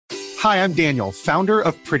Hi, I'm Daniel, founder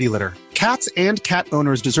of Pretty Litter. Cats and cat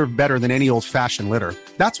owners deserve better than any old-fashioned litter.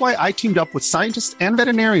 That's why I teamed up with scientists and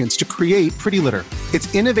veterinarians to create Pretty Litter.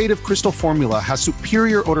 Its innovative crystal formula has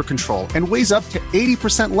superior odor control and weighs up to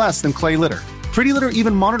 80% less than clay litter. Pretty Litter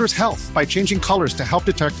even monitors health by changing colors to help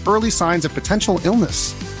detect early signs of potential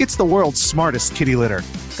illness. It's the world's smartest kitty litter.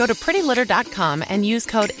 Go to prettylitter.com and use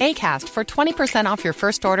code ACAST for 20% off your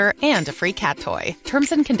first order and a free cat toy.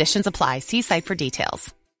 Terms and conditions apply. See site for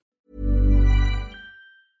details.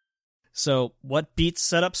 So, what beats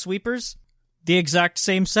setup sweepers? The exact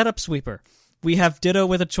same setup sweeper. We have Ditto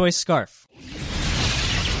with a choice scarf.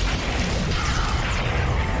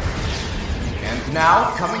 And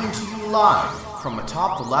now, coming to you live from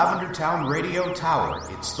atop the Lavender Town Radio Tower,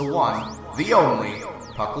 it's the one, the only,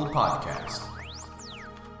 Puckle Podcast.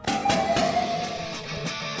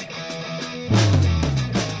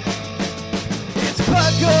 It's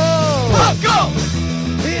Puckle! Puckle!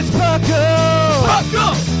 It's Puckle!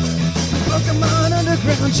 Puckle! Pokemon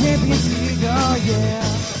Underground Champions League, oh yeah!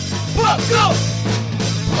 Puckle!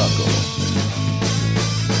 Puckle.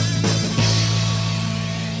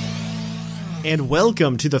 And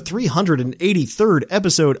welcome to the 383rd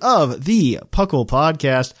episode of the Puckle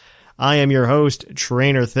Podcast. I am your host,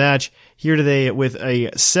 Trainer Thatch, here today with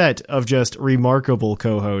a set of just remarkable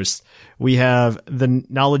co-hosts. We have the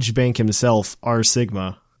Knowledge Bank himself, R.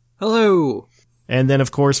 Sigma. Hello. And then,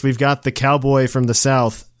 of course, we've got the cowboy from the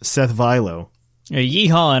south, Seth Vilo.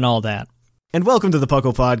 Yeehaw and all that. And welcome to the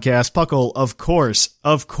Puckle Podcast. Puckle, of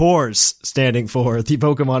course, standing for the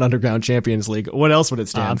Pokemon Underground Champions League. What else would it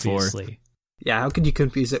stand for? Yeah, how could you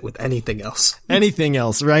confuse it with anything else? Anything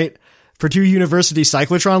else, right? Purdue University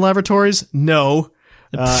Cyclotron Laboratories? No.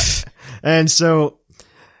 And so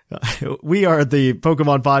we are the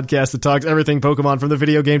Pokemon podcast that talks everything Pokemon, from the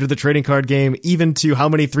video game to the trading card game, even to how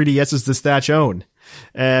many 3DSs does Thatch own.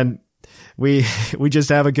 And we just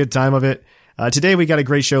have a good time of it. Today we got a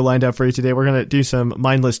great show lined up for you today. We're going to do some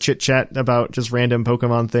mindless chit chat about just random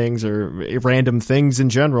Pokemon things or random things in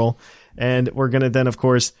general. And we're going to then, of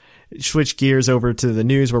course, switch gears over to the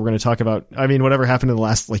news, where we're going to talk about, whatever happened in the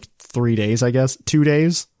last 3 days, I guess, 2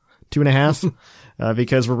 days, 2.5,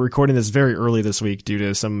 because we're recording this very early this week due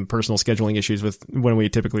to some personal scheduling issues with when we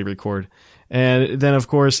typically record. And then, of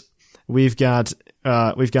course, we've got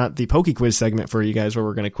the Poke Quiz segment for you guys, where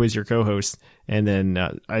we're going to quiz your co-host. And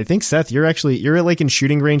then I think, Seth, you're in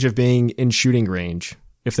shooting range of being in shooting range,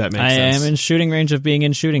 if that makes sense. I am in shooting range of being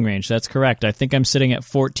in shooting range. That's correct. I think I'm sitting at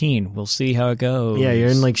 14. We'll see how it goes. Yeah, you're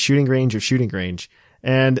in shooting range of shooting range.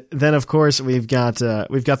 And then, of course, we've got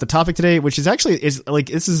the topic today, which is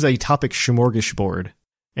this is a topic smorgasbord.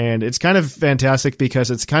 And it's kind of fantastic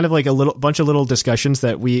because it's kind of like a bunch of little discussions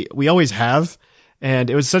that we always have. And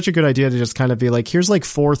it was such a good idea to just kind of be like, here's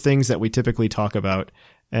 4 things that we typically talk about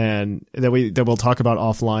and that we'll talk about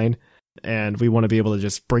offline. And we want to be able to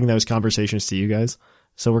just bring those conversations to you guys.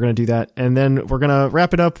 So we're going to do that. And then we're going to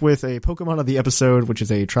wrap it up with a Pokemon of the episode, which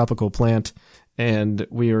is a tropical plant. And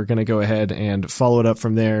we are going to go ahead and follow it up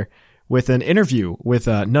from there with an interview with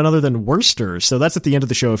none other than Worcester. So that's at the end of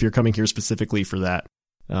the show if you're coming here specifically for that.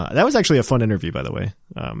 That was actually a fun interview, by the way.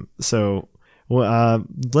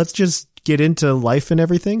 Let's just get into life and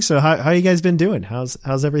everything. So how you guys been doing? How's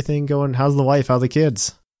everything going? How's the wife? How the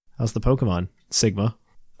kids? How's the Pokemon? Sigma.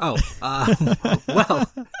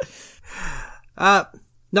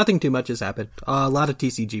 Nothing too much has happened. A lot of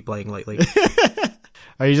TCG playing lately.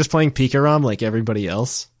 Are you just playing Pikarom like everybody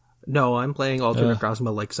else? No, I'm playing Alternate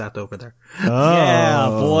Cosmo like Seth over there. Oh. Yeah,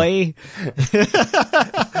 boy.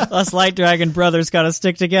 Us Light Dragon brothers gotta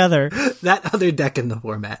stick together. That other deck in the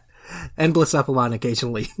format. And Blacephalon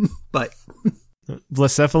occasionally, but...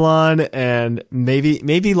 Blacephalon and maybe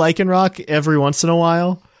Lycanroc every once in a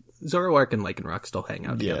while. Zoroark and Lycanroc still hang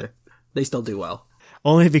out together. They still do well.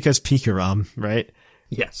 Only because Pikarom, right?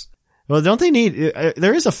 Yes. Well, don't they need...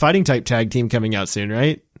 there is a fighting type tag team coming out soon,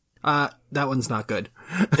 right? That one's not good.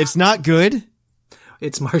 It's not good?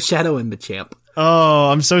 It's Marshadow and Machamp. Oh,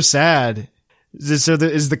 I'm so sad. Is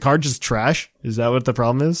the card just trash? Is that what the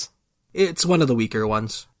problem is? It's one of the weaker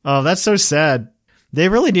ones. Oh, that's so sad. They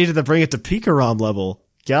really needed to bring it to Pikarom level.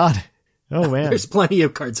 God. Oh, man. There's plenty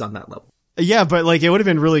of cards on that level. Yeah, but it would have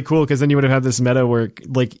been really cool because then you would have had this meta where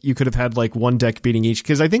you could have had one deck beating each.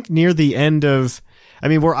 Because I think near the end of,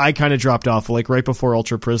 where I kind of dropped off, right before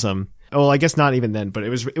Ultra Prism. Well, I guess not even then, but it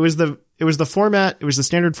was the format. It was the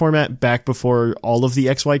standard format back before all of the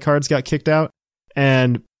XY cards got kicked out,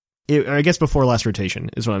 and I guess before last rotation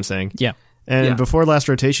is what I'm saying. Yeah. And before last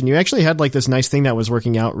rotation, you actually had this nice thing that was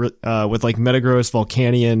working out with Metagross,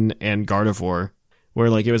 Volcanion, and Gardevoir, where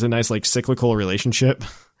it was a nice cyclical relationship.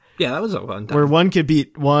 Yeah, that was a fun time. Where one could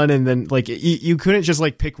beat one, and then like you couldn't just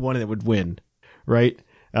like pick one and it would win, right?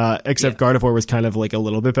 Except Gardevoir was kind of like a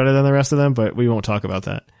little bit better than the rest of them, but we won't talk about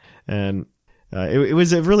that. And it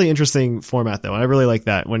was a really interesting format, though. And I really like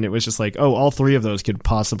that when it was just like, oh, all three of those could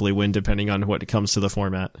possibly win depending on what comes to the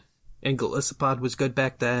format. And Golisopod was good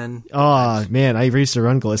back then. Oh, man, I used to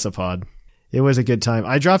run Golisopod. It was a good time.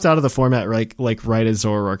 I dropped out of the format right as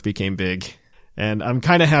Zoroark became big. And I'm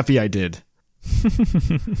kind of happy I did.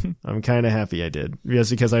 I'm kind of happy I did. Yes,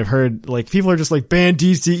 because I've heard, like, people are just like, ban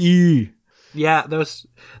DCE. Yeah,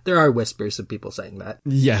 there are whispers of people saying that.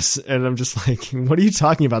 Yes, and I'm just like, what are you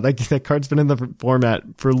talking about? That card's been in the format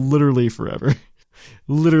for literally forever.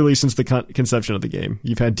 Literally since the conception of the game.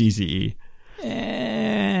 You've had DCE.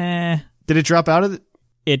 Did it drop out of it?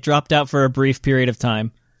 It dropped out for a brief period of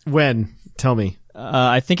time. When? Tell me.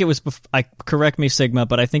 I think it was, correct me, Sigma,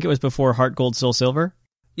 but I think it was before Heart Gold, Soul Silver.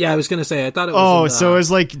 Yeah, I was going to say, I thought it was... so it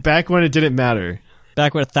was like back when it didn't matter.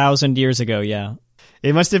 Back 1,000 years ago, yeah.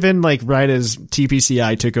 It must have been like right as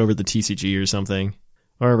TPCI took over the TCG or something,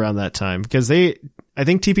 or around that time. Because I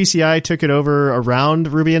think TPCI took it over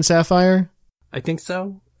around Ruby and Sapphire. I think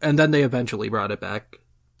so. And then they eventually brought it back.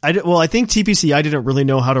 I think TPCI didn't really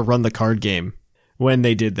know how to run the card game when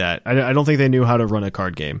they did that. I don't think they knew how to run a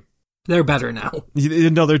card game. They're better now.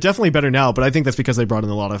 No, they're definitely better now, but I think that's because they brought in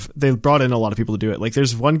a lot of people to do it. Like,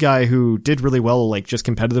 there's one guy who did really well, like, just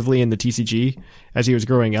competitively in the TCG as he was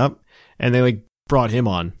growing up, and they, like, brought him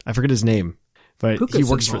on. I forget his name, but Puka's he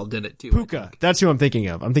works involved in it too. Puka. That's who I'm thinking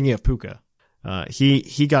of. I'm thinking of Puka.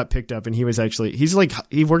 He got picked up, and he works for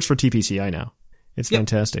TPCI now. It's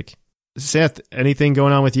fantastic. Seth, anything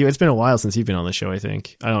going on with you? It's been a while since you've been on the show, I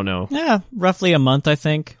think. I don't know. Yeah, roughly a month, I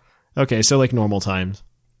think. Okay, so like normal times.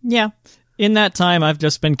 Yeah. In that time, I've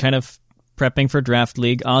just been kind of prepping for Draft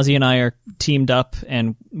League. Ozzy and I are teamed up,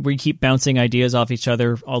 and we keep bouncing ideas off each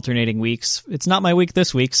other, alternating weeks. It's not my week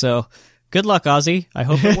this week, so good luck, Ozzy. I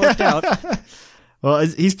hope it worked out. Well,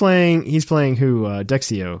 he's playing who?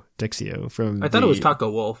 Dexio from... I thought it was Taco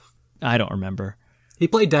Wolf. I don't remember. He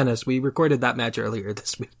played Dennis. We recorded that match earlier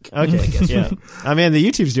this week. Okay, I guess. Yeah. I mean, the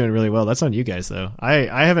YouTube's doing really well. That's on you guys, though.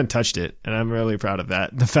 I haven't touched it, and I'm really proud of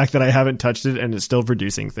that. The fact that I haven't touched it and it's still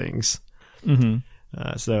producing things. Mm-hmm.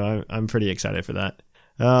 So I'm pretty excited for that.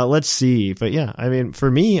 Let's see. But yeah, I mean, for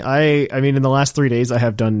me, I mean, in the last 3 days, I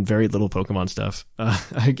have done very little Pokemon stuff.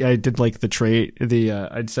 I did like the trade,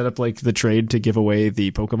 I'd set up like the trade to give away the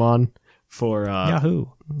Pokemon for, Yahoo!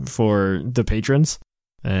 For the patrons.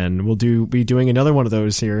 And we'll be doing another one of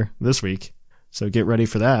those here this week. So get ready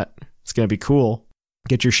for that. It's going to be cool.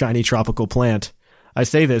 Get your shiny tropical plant. I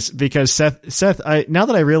say this because Seth, now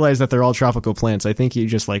that I realize that they're all tropical plants, I think you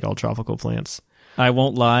just like all tropical plants. I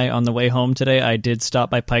won't lie. On the way home today, I did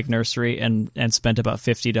stop by Pike Nursery and spent about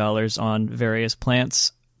 $50 on various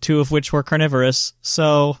plants, 2 of which were carnivorous.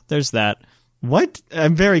 So there's that. What?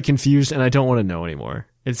 I'm very confused, and I don't want to know anymore.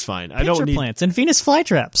 It's fine. I don't need plants and Venus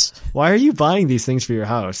flytraps. Why are you buying these things for your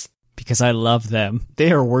house? Because I love them.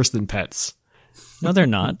 They are worse than pets. No, they're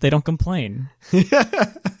not. They don't complain.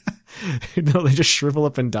 No, they just shrivel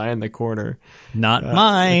up and die in the corner. Not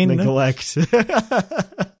mine. Neglect.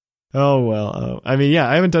 Oh, well. I mean, yeah,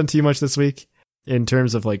 I haven't done too much this week in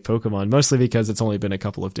terms of like Pokemon, mostly because it's only been a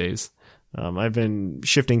couple of days. I've been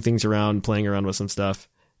shifting things around, playing around with some stuff,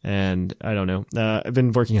 and I don't know. I've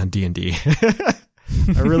been working on D&D.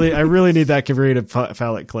 I really need that creative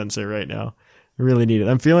palate cleanser right now. I really need it.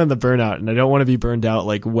 I'm feeling the burnout, and I don't want to be burned out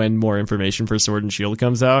like when more information for Sword and Shield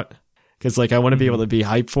comes out. Because like I want to be able to be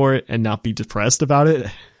hyped for it and not be depressed about it.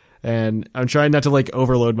 And I'm trying not to like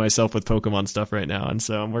overload myself with Pokemon stuff right now. And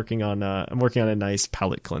so I'm working on a nice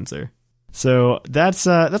palate cleanser. So that's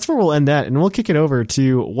where we'll end that, and we'll kick it over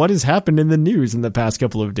to what has happened in the news in the past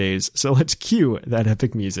couple of days. So let's cue that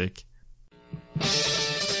epic music.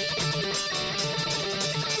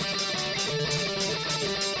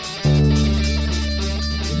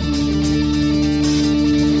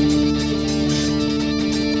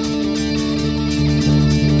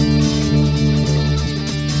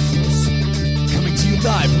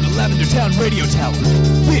 Lavender Town Radio Tower.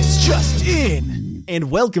 This just in.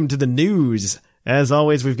 And welcome to the news. As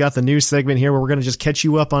always, we've got the news segment here where we're going to just catch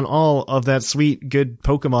you up on all of that sweet, good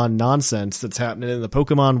Pokemon nonsense that's happening in the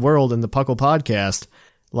Pokemon world and the Puckle podcast.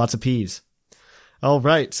 Lots of P's. All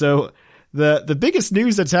right. So the biggest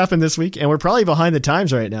news that's happened this week, and we're probably behind the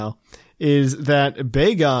times right now, is that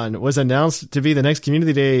Bagon was announced to be the next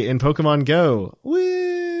community day in Pokemon Go. Woo!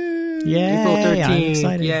 Yay, April 13th. I'm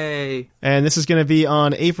excited. Yay. And this is going to be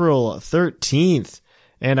on April 13th.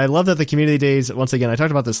 And I love that the community days, once again, I talked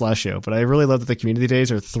about this last show, but I really love that the community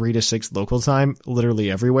days are 3 to 6 local time, literally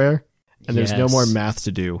everywhere. and there's no Yes. more math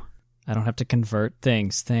to do. I don't have to convert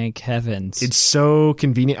things. Thank heavens. It's so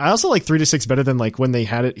convenient. I also like 3 to 6 better than like when they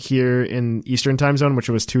had it here in Eastern time zone, which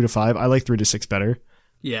was 2 to 5. I like 3 to 6 better.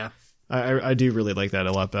 Yeah. I do really like that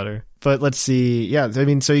a lot better. But let's see. Yeah, I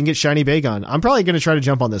mean, so you can get Shiny Bagon. I'm probably going to try to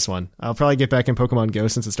jump on this one. I'll probably get back in Pokemon Go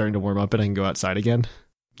since it's starting to warm up and I can go outside again.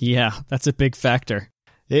 Yeah, that's a big factor.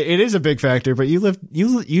 It is a big factor, but you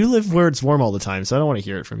live where it's warm all the time, so I don't want to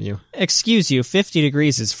hear it from you. Excuse you, 50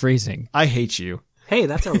 degrees is freezing. I hate you. Hey,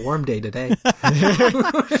 that's our warm day today.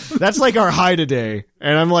 That's like our high today.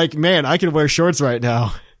 And I'm like, man, I can wear shorts right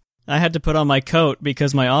now. I had to put on my coat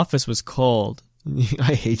because my office was cold.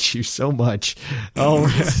 I hate you so much. Oh,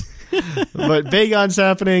 but Bagon's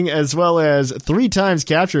happening, as well as 3 times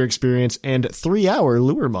capture experience and 3-hour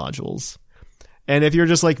lure modules. And if you're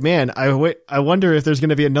just like, man, I wonder if there's going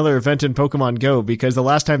to be another event in Pokemon Go because the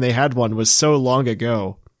last time they had one was so long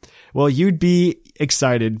ago. Well, you'd be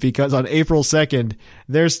excited because on April 2nd,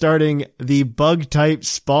 they're starting the bug type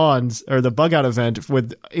spawns, or the bug out event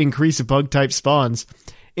with increased bug type spawns.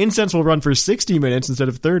 Incense will run for 60 minutes instead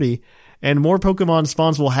of 30, and more Pokemon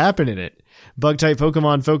spawns will happen in it. Bug type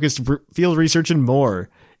Pokemon focused field research and more.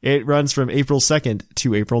 It runs from April 2nd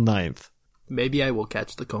to April 9th. Maybe I will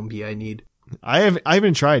catch the Combee I need. I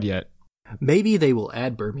haven't tried yet. Maybe they will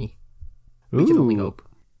add Burmy. We can only hope.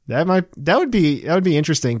 That would be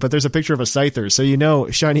interesting, but there's a picture of a Scyther, so you know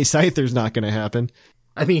Shiny Scyther's not going to happen.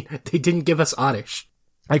 I mean, they didn't give us Oddish.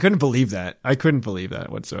 I couldn't believe that. I couldn't believe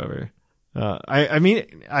that whatsoever. I mean,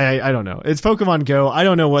 I don't know. It's Pokemon Go. I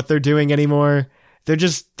don't know what they're doing anymore. They're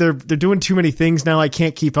doing too many things now. I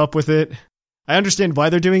can't keep up with it. I understand why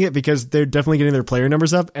they're doing it because they're definitely getting their player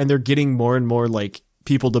numbers up and they're getting more and more like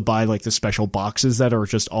people to buy like the special boxes that are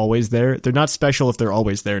just always there. They're not special if they're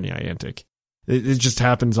always there, Niantic. It just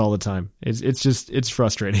happens all the time. It's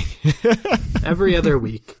frustrating. Every other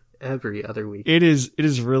week. It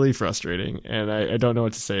is really frustrating, and I don't know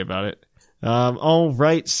what to say about it. All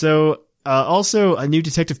right, so also a new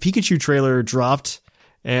Detective Pikachu trailer dropped,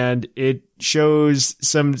 and it shows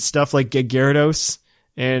some stuff like Gyarados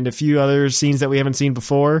and a few other scenes that we haven't seen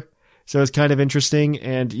before. So it's kind of interesting.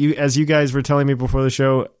 And as you guys were telling me before the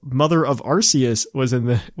show, Mother of Arceus was in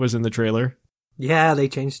the trailer. Yeah, they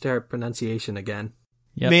changed their pronunciation again.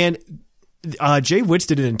 Yep. Man, Jay Witz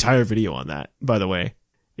did an entire video on that, by the way.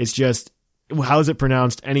 It's just, how is it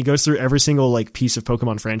pronounced? And he goes through every single like piece of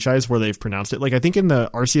Pokemon franchise where they've pronounced it. Like I think in the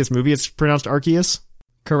Arceus movie, it's pronounced Arceus.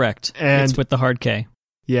 Correct. And it's with the hard K.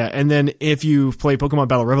 Yeah, and then if you play Pokemon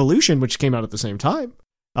Battle Revolution, which came out at the same time,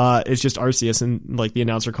 it's just Arceus, and like the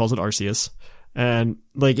announcer calls it Arceus. And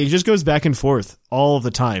like it just goes back and forth all of the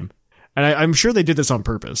time. And I'm sure they did this on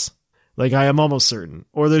purpose. Like, I am almost certain.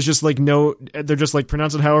 Or there's just like they're just like,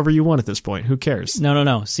 pronounce it however you want at this point. Who cares?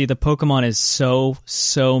 No. See, the Pokemon is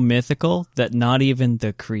so mythical that not even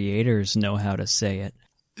the creators know how to say it.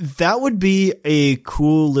 That would be a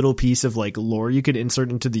cool little piece of like lore you could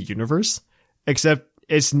insert into the universe. Except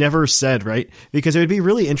it's never said, right? Because it would be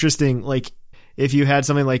really interesting, like, if you had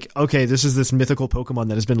something like, okay, this is this mythical Pokemon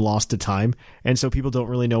that has been lost to time, and so people don't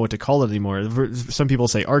really know what to call it anymore. Some people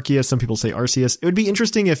say Arceus, some people say Arceus. It would be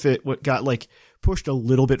interesting if it got like pushed a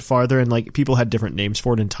little bit farther and like people had different names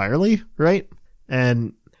for it entirely, right?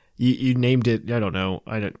 And you named it, I don't know,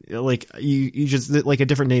 you just like a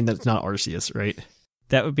different name that's not Arceus, right?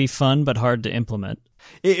 That would be fun, but hard to implement.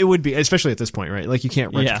 It would be, especially at this point, right? Like you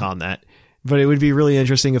can't retcon that. But it would be really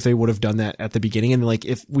interesting if they would have done that at the beginning. And like,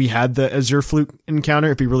 if we had the Azure Flute encounter,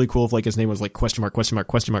 it'd be really cool if like his name was like ?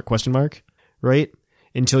 Right?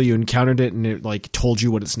 Until you encountered it and it like told you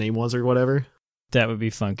what its name was or whatever. That would be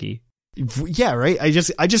funky. Yeah, right? I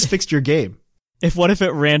just fixed your game. What if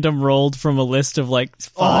it random rolled from a list of like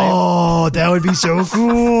 5? Oh, that would be so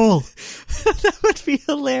cool. That would be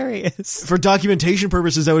hilarious. For documentation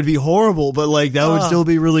purposes, that would be horrible, but like that would still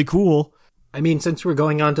be really cool. I mean, since we're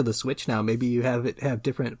going on to the Switch now, maybe you have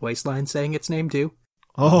different voice lines saying its name too.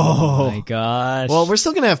 Oh my gosh. Well, we're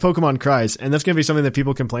still going to have Pokemon cries, and that's going to be something that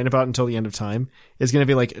people complain about until the end of time. It's going to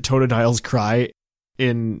be like Totodile's cry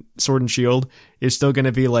in Sword and Shield is still going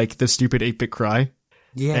to be like the stupid 8-bit cry.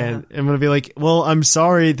 Yeah. And I'm going to be like, well, I'm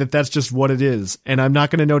sorry that's just what it is. And I'm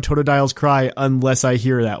not going to know Totodile's cry unless I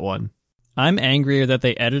hear that one. I'm angrier that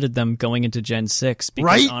they edited them going into Gen 6 because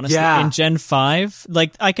right? Honestly, in Gen 5,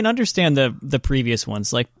 like I can understand the previous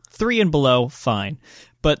ones, like 3 and below, fine.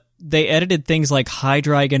 But they edited things like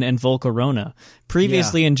Hydreigon and Volcarona.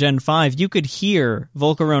 Previously in Gen 5, you could hear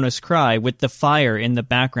Volcarona's cry with the fire in the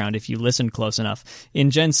background if you listened close enough.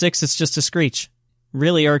 In Gen 6, it's just a screech.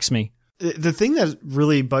 Really irks me. The thing that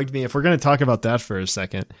really bugged me, if we're going to talk about that for a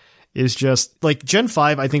second, is just like Gen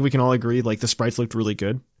 5. I think we can all agree, like the sprites looked really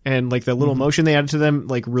good. And like the little motion they added to them,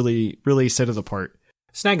 like really, really set it apart.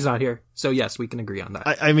 Snag's not here, so yes, we can agree on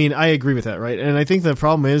that. I mean, I agree with that, right? And I think the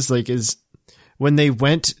problem is when they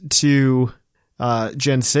went to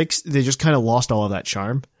Gen 6, they just kind of lost all of that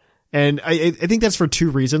charm. And I think that's for two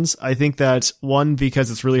reasons. I think that's one, because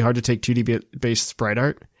it's really hard to take 2D based sprite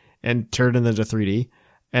art and turn it into 3D.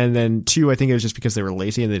 And then two, I think it was just because they were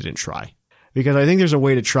lazy and they didn't try. Because I think there's a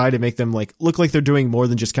way to try to make them like look like they're doing more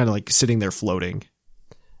than just kind of like sitting there floating.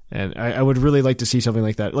 And I would really like to see something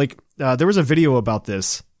like that. Like, there was a video about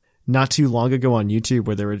this not too long ago on YouTube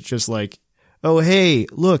where they were just like, oh, hey,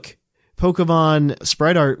 look, Pokemon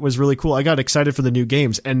sprite art was really cool. I got excited for the new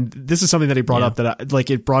games. And this is something that he brought up that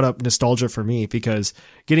it brought up nostalgia for me, because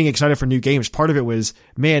getting excited for new games, part of it was,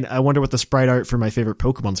 man, I wonder what the sprite art for my favorite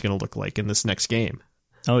Pokemon's going to look like in this next game.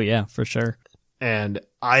 Oh, yeah, for sure. And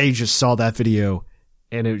I just saw that video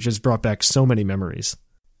and it just brought back so many memories.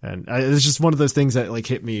 And it's just one of those things that like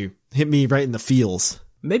hit me right in the feels.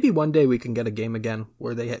 Maybe one day we can get a game again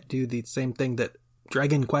where they do the same thing that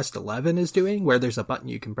Dragon Quest XI is doing, where there's a button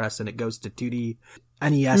you can press and it goes to 2D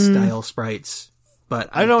NES style sprites. But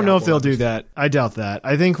I don't know if they'll do that. I doubt that.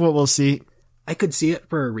 I think what we'll see, I could see it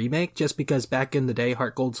for a remake, just because back in the day,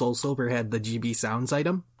 Heart Gold Soul Silver had the GB Sounds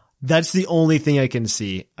item. That's the only thing I can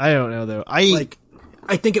see. I don't know though. I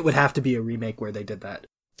think it would have to be a remake where they did that.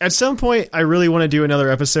 At some point, I really want to do another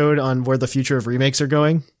episode on where the future of remakes are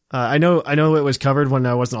going. I know it was covered when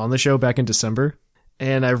I wasn't on the show back in December,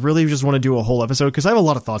 and I really just want to do a whole episode because I have a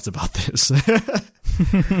lot of thoughts about this.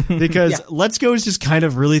 Because Let's Go is just kind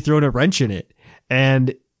of really throwing a wrench in it,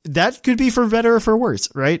 and that could be for better or for worse,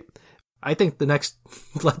 right? I think the next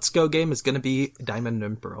Let's Go game is going to be Diamond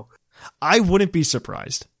and Pearl. I wouldn't be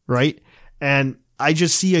surprised, right? And I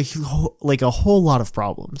just see a whole lot of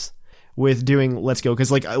problems with doing Let's Go,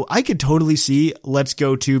 because like I could totally see Let's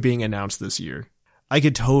Go 2 being announced this year. I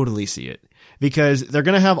could totally see it, because they're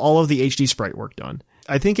going to have all of the HD sprite work done.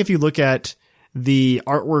 I think if you look at the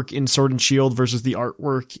artwork in Sword and Shield versus the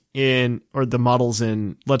artwork or the models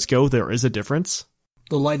in Let's Go, there is a difference.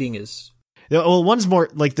 The lighting is... Well, one's more,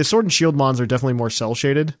 like the Sword and Shield mons are definitely more cel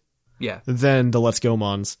shaded than the Let's Go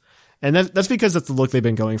mons. And that's because that's the look they've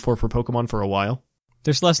been going for Pokemon for a while.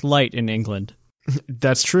 There's less light in England.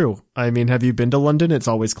 That's true. I mean, have you been to London? It's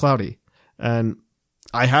always cloudy. And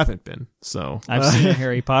I haven't been, so. I've seen a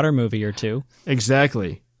Harry Potter movie or two.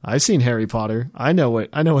 Exactly. I've seen Harry Potter. I know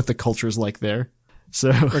what the culture's like there. So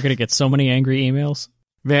we're gonna get so many angry emails.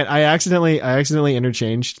 Man, I accidentally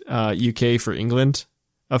interchanged UK for England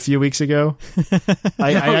a few weeks ago.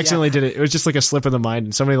 I accidentally did it. It was just like a slip of the mind,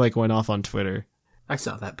 and somebody like went off on Twitter. I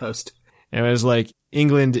saw that post. And it was like,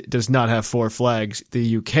 England does not have 4 flags.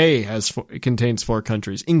 The UK contains 4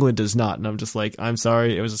 countries. England does not. And I'm just like, I'm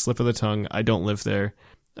sorry. It was a slip of the tongue. I don't live there.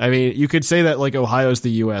 I mean, you could say that like Ohio's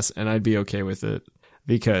the US and I'd be okay with it,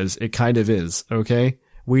 because it kind of is. Okay.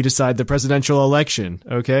 We decide the presidential election.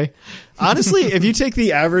 Okay. Honestly, if you take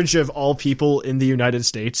the average of all people in the United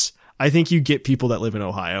States, I think you get people that live in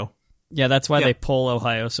Ohio. Yeah, that's why they pull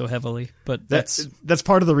Ohio so heavily. But that's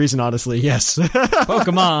part of the reason, honestly. Yes.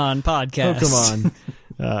 Pokemon podcast.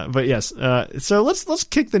 Pokemon. But yes. So let's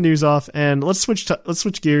kick the news off and let's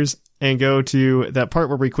switch gears and go to that part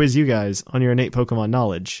where we quiz you guys on your innate Pokemon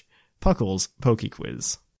knowledge. Puckle's Poke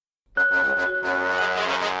Quiz.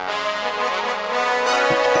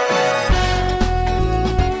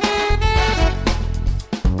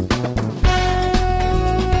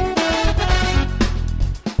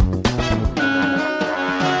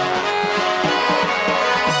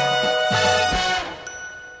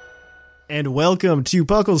 And welcome to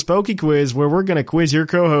Puckle's Poke Quiz, where we're going to quiz your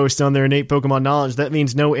co-host on their innate Pokemon knowledge. That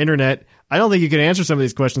means no internet. I don't think you can answer some of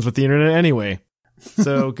these questions with the internet anyway.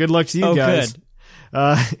 So good luck to you guys.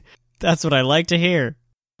 Good. That's what I like to hear.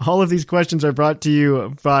 All of these questions are brought to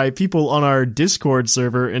you by people on our Discord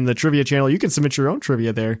server in the trivia channel. You can submit your own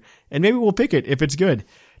trivia there, and maybe we'll pick it if it's good.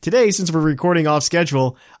 Today, since we're recording off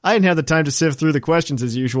schedule, I didn't have the time to sift through the questions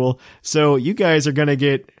as usual, so you guys are going to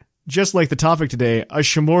get, just like the topic today, a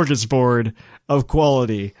smorgasbord of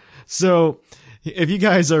quality. So if you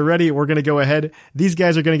guys are ready, we're going to go ahead. These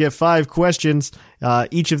guys are going to get 5 questions,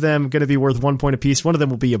 each of them going to be worth 1 point apiece. One of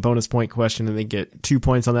them will be a bonus point question, and they get 2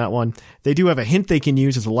 points on that one. They do have a hint they can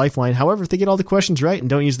use as a lifeline. However, if they get all the questions right and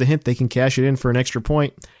don't use the hint, they can cash it in for an extra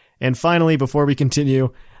point. And finally, before we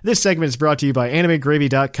continue, this segment is brought to you by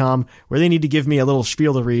AnimeGravy.com, where they need to give me a little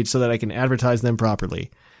spiel to read so that I can advertise them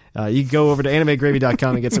properly. You can go over to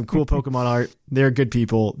AnimeGravy.com and get some cool Pokemon art. They're good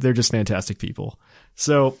people. They're just fantastic people.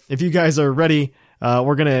 So if you guys are ready,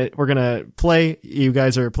 We're gonna play. You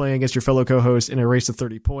guys are playing against your fellow co-hosts in a race of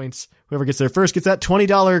 30 points. Whoever gets there first gets that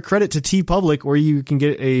 $20 credit to TeePublic, where you can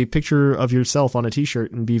get a picture of yourself on a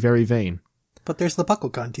t-shirt and be very vain. But there's the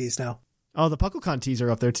PuckleCon tees now. Oh, the PuckleCon tees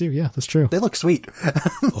are up there too. Yeah, that's true. They look sweet.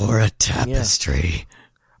 Or a tapestry.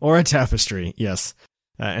 Or a tapestry, yes.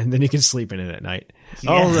 And then you can sleep in it at night. Yes.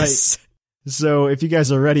 All right. So if you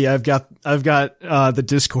guys are ready, I've got the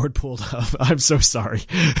Discord pulled up. I'm so sorry.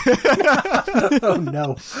 Oh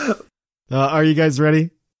no. Are you guys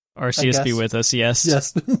ready? Arceus be with us, yes.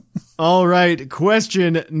 Yes. All right.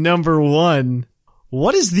 Question number 1.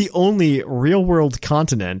 What is the only real world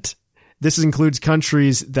continent? This includes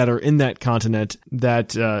countries that are in that continent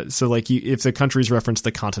that, so like if the country's referenced,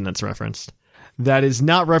 the continent's referenced. That is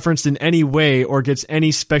not referenced in any way or gets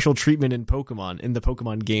any special treatment in the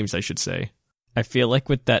Pokemon games, I should say. I feel like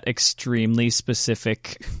with that extremely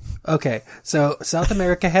specific... Okay, so South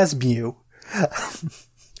America has Mew.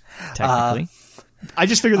 Technically. I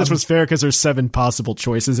just figured this was fair because there's 7 possible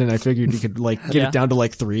choices, and I figured you could get it down to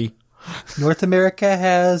 3. North America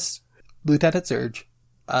has Lieutenant Surge.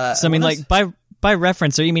 So I mean, by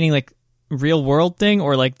reference, are you meaning real world thing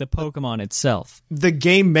or the Pokemon itself? The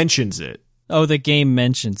game mentions it. Oh, the game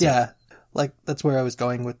mentions it. Yeah, that's where I was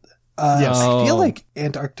going with. Yes. I feel like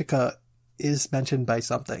Antarctica is mentioned by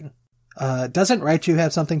something. Doesn't Raichu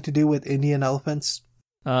have something to do with Indian elephants?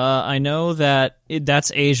 I know that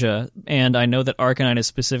that's Asia, and I know that Arcanine has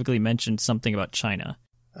specifically mentioned something about China.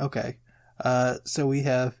 Okay. So we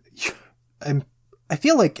have... I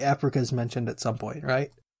feel like Africa is mentioned at some point,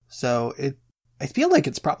 right? So I feel like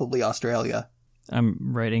it's probably Australia.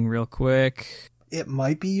 I'm writing real quick. It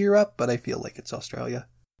might be Europe, but I feel like it's Australia.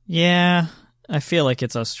 Yeah, I feel like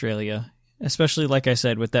it's Australia. Especially, like I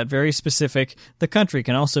said, with that very specific, the country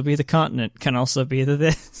can also be the continent, can also be the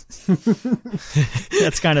this.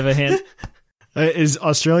 That's kind of a hint. Is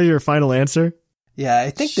Australia your final answer? Yeah, I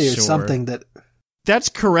think there's Sure. something that... That's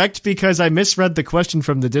correct because I misread the question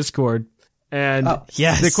from the Discord. And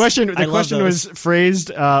yes, the question was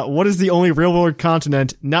phrased, what is the only real world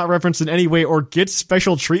continent not referenced in any way or gets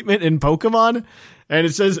special treatment in Pokemon? And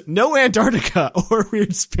it says no Antarctica or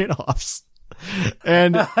weird spin-offs.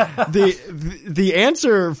 And the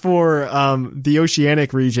answer for the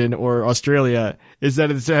Oceanic region or Australia is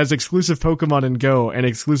that it has exclusive Pokemon and Go and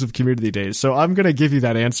exclusive community days. So I'm going to give you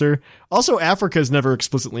that answer. Also, Africa is never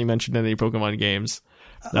explicitly mentioned in any Pokemon games.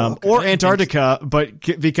 Or Antarctica, but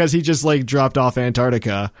because he just dropped off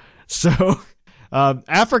Antarctica. So,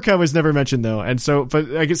 Africa was never mentioned though. And so,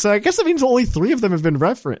 but I guess that means only 3 of them have been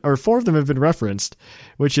referenced, or 4 of them have been referenced,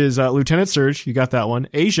 which is, Lieutenant Surge. You got that one.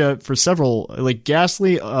 Asia for several,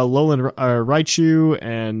 Ghastly, Alolan Raichu,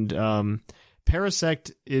 and,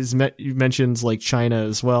 Parasect mentions China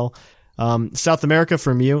as well. South America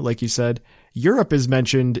for Mew, like you said. Europe is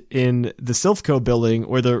mentioned in the Silphco building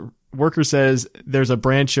where the worker says there's a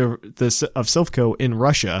branch of Silphco in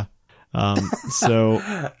Russia. So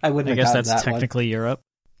I guess that's technically Europe.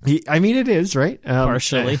 I mean, it is, right?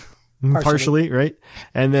 Partially, right?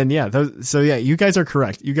 And then, you guys are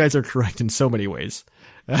correct. You guys are correct in so many ways.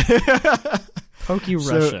 Russia.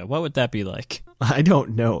 What would that be like? I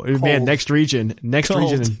don't know. Cold. Man, next region.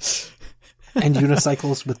 And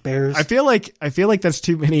unicycles with bears. I feel like that's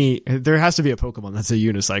too many. There has to be a Pokemon that's a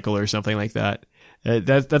unicycle or something like that.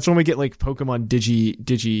 That's when we get Pokemon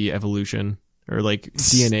Digi evolution or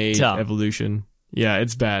DNA evolution. Yeah,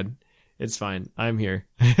 it's bad. It's fine. I'm here.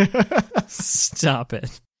 Stop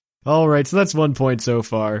it. All right, so that's 1 point so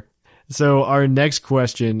far. So our next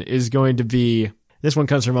question is going to be, this one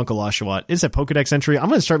comes from Uncle Oshawott. It's a Pokedex entry. I'm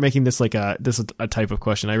going to start making this a type of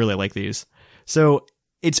question. I really like these. So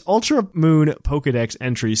its Ultra Moon Pokedex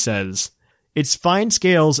entry says, its fine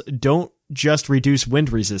scales don't just reduce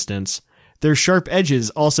wind resistance. Their sharp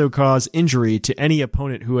edges also cause injury to any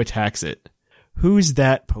opponent who attacks it. Who's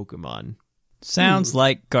that Pokemon? Sounds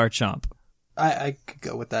like Garchomp. I could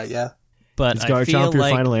go with that, yeah. But is I Garchomp feel your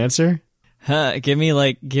final answer? Give me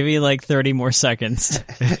 30 more seconds.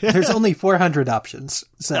 There's only 400 options.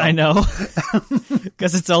 So. I know.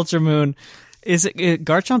 Because it's Ultra Moon. Is it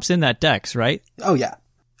Garchomp's in that dex, right? Oh, yeah.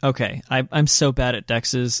 Okay. I'm so bad at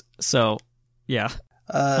dexes, so yeah.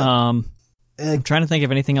 I'm trying to think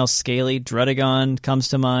of anything else scaly. Druddigon comes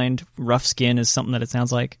to mind. Rough Skin is something that it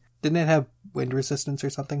sounds like. Didn't it have wind resistance or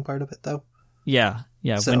something part of it, though? Yeah,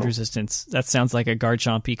 wind resistance. That sounds like a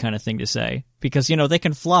Garchomp-y kind of thing to say. Because, they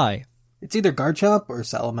can fly. It's either Garchomp or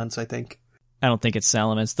Salamence, I think. I don't think it's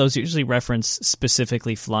Salamence. Those usually reference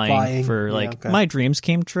specifically flying. For, my dreams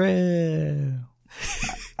came true.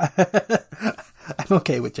 I'm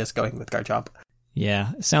okay with just going with Garchomp.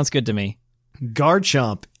 Yeah, sounds good to me.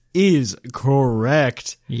 Garchomp is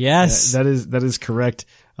correct. Yes. That is correct.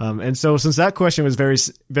 And so since that question was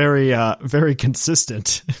very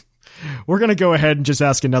consistent, we're going to go ahead and just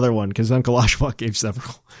ask another one because Uncle Oshawott gave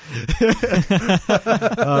several.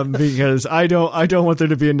 Because I don't want there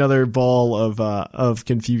to be another ball of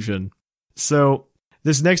confusion. So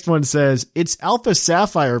this next one says, its Alpha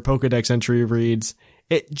Sapphire Pokedex entry reads,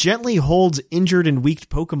 it gently holds injured and weak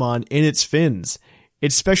Pokemon in its fins.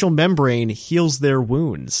 Its special membrane heals their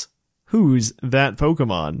wounds. Who's that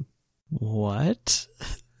Pokemon? What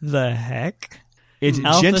the heck? It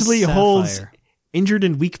Alpha gently Sapphire. holds injured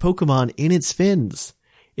and weak Pokemon in its fins.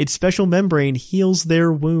 Its special membrane heals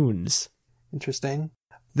their wounds. Interesting.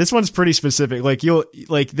 This one's pretty specific. If you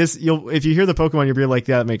hear the Pokemon, you'll be like,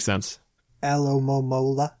 yeah, that makes sense.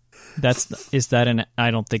 Alomomola.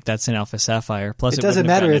 I don't think that's an Alpha Sapphire. Plus, It doesn't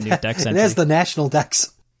matter. A new dex It entry. has the national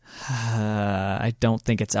dex. I don't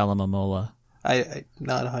think it's Alamomola. I'm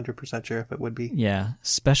not 100% sure if it would be. Yeah,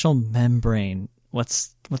 special membrane.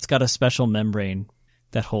 What's got a special membrane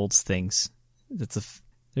that holds things? That's a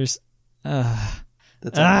wish.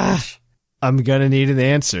 I'm gonna need an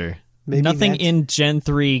answer. Maybe Nothing Nant- in Gen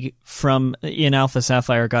 3 in Alpha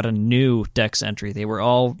Sapphire got a new dex entry. They were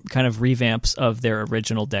all kind of revamps of their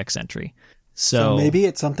original dex entry. So maybe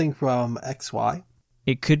it's something from XY,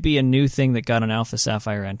 it could be a new thing that got an Alpha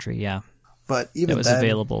Sapphire entry, yeah. but even That was then,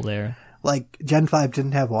 available there. like Gen 5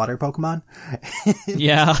 didn't have water Pokemon,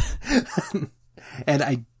 Yeah. and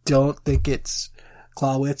I don't think it's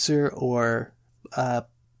Clawitzer or the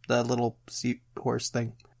little seahorse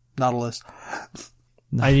thing, Nautilus.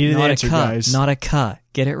 I need an Not answer, a cut, guys. Not a cut.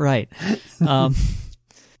 Get it right.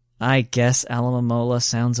 I guess Alamomola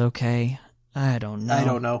sounds okay. I don't know. I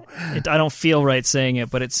don't know. I don't feel right saying it,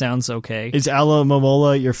 but it sounds okay. Is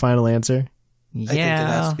Alamomola your final answer? Yeah. I think it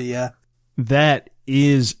has to be, yeah. That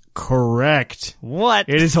is correct. What?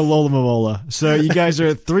 It is Alomomola. So you guys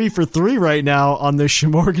are 3 for 3 right now on the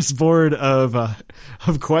smorgasbord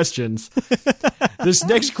of questions. This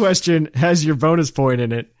next question has your bonus point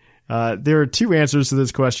in it. There are 2 answers to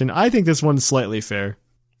this question. I think this one's slightly fair.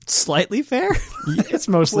 Slightly fair? It's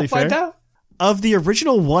mostly We'll fair. find out. Of the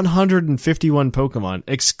original 151 Pokemon,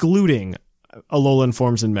 excluding Alolan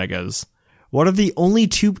forms and Megas, what are the only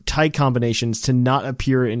 2 type combinations to not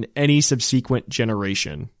appear in any subsequent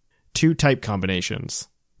generation? 2 type combinations.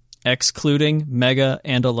 Excluding Mega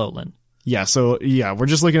and Alolan. Yeah, so we're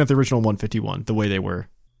just looking at the original 151, the way they were.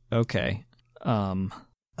 Okay.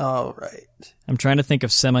 All right. I'm trying to think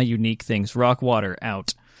of semi-unique things. Rock, water,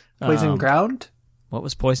 out. Poison Ground, What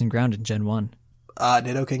was Poison Ground in Gen 1?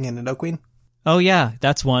 Nidoking and Nidoqueen. Oh, yeah,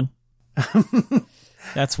 that's one.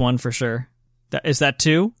 That's one for sure. Is that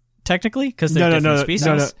 2, technically? Because they're different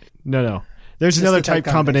species? No. There's Just another the type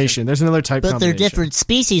type combination. There's another type But combination. they're different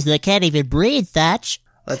species that can't even breathe, Thatch.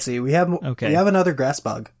 Let's see. We have Okay. another grass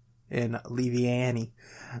bug in Leviani.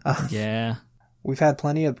 Yeah. We've had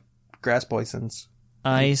plenty of grass poisons.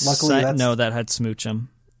 Ice. Luckily, that's- No, that had Smoochum.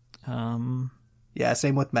 Yeah,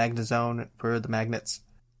 same with Magnezone for the magnets.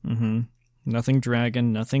 Mm-hmm. Nothing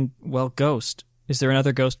dragon, nothing... Well, ghost. Is there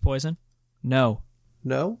another ghost poison? No.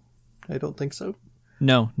 No, I don't think so.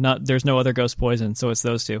 No, there's no other ghost poison, so it's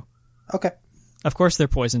those 2. Okay. Of course they're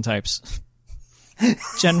poison types.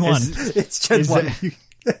 Gen 1. It's Gen 1.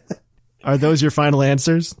 Are those your final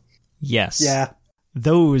answers? Yes. Yeah.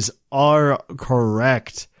 Those are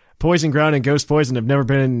correct. Poison Ground and Ghost Poison have never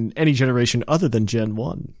been in any generation other than Gen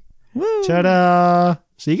 1. Woo! Ta-da!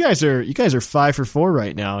 So you guys are 5 for 4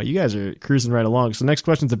 right now. You guys are cruising right along. So next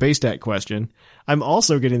question's a base stat question. I'm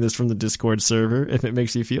also getting this from the Discord server, if it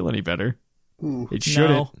makes you feel any better. Ooh. It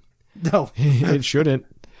shouldn't. No. It shouldn't.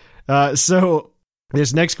 So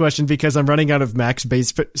this next question, because I'm running out of max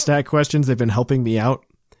base stat questions, they've been helping me out.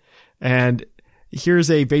 And here's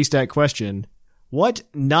a base stat question. What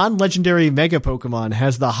non-legendary Mega Pokemon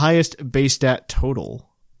has the highest base stat total?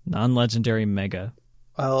 Non-legendary Mega.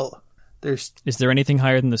 Well, there's Is there anything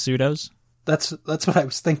higher than the pseudos? that's what I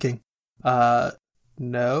was thinking.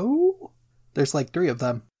 No. There's like 3 of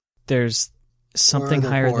them. There's something Or are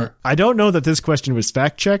there higher 4? than... I don't know that this question was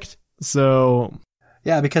fact-checked, so...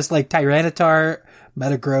 Yeah, because like Tyranitar,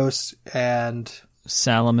 Metagross, and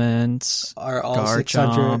Salamence, are all Garchomp,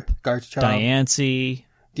 600. Garchomp. Diancie,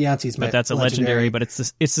 Deontay's but that's a legendary. But it's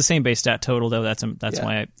the same base stat total though. That's Yeah.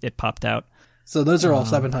 why it popped out. So those are all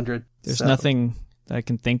 700. There's So nothing that I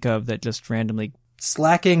can think of that just randomly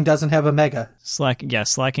Slacking doesn't have a Mega.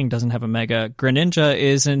 Slacking doesn't have a Mega. Greninja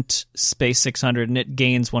isn't space 600 and it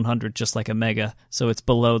gains 100 just like a Mega, so it's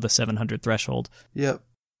below the 700 threshold. Yep.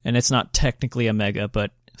 And it's not technically a Mega,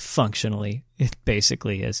 but functionally it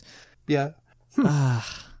basically is. Yeah.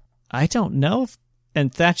 I don't know if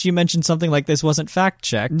And Thatch, you mentioned something like this wasn't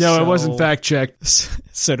fact-checked. No, it wasn't fact-checked.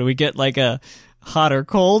 So do we get like a hot or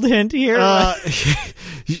cold hint here?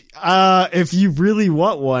 If you really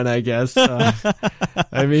want one, I guess.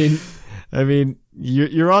 I mean,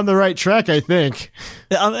 you're on the right track, I think.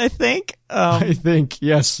 I think. I think,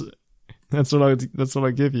 yes. That's what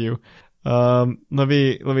I give you. Let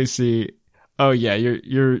me see. Oh yeah,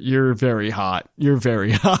 you're very hot. You're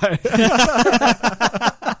very hot.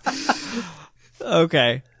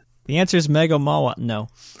 Okay. The answer is Mega Mawa. No.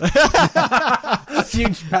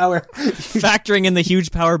 Huge power. Factoring in the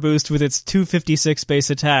huge power boost with its 256 base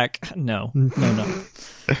attack. No.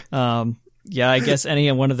 Yeah, I guess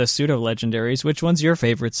any one of the pseudo legendaries. Which one's your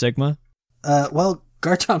favorite, Sigma? Well,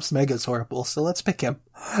 Garchomp's Mega's horrible, so let's pick him.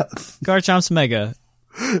 Garchomp's Mega.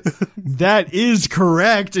 That is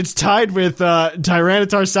correct. It's tied with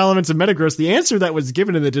Tyranitar, Salamence, and Metagross. The answer that was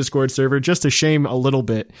given in the Discord server, just to shame a little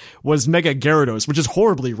bit, was Mega Gyarados, which is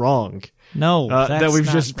horribly wrong. No, that we've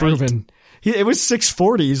just proven. It was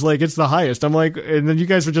 640s, like it's the highest. I'm like, and then you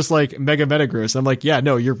guys were just like Mega Metagross. I'm like, yeah,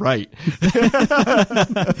 no, you're right.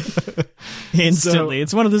 Instantly,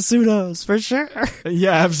 it's one of the pseudos for sure.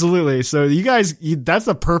 Yeah, absolutely. So you guys, that's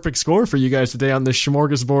a perfect score for you guys today on the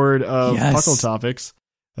smorgasbord of Puckle topics.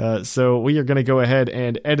 So we are going to go ahead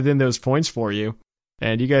and edit in those points for you,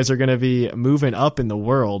 and you guys are going to be moving up in the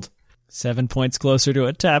world. 7 points closer to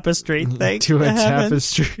a tapestry.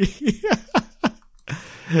 Tapestry.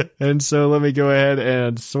 And so let me go ahead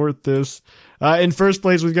and sort this. In first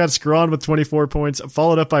place, we've got Scrawn with 24 points,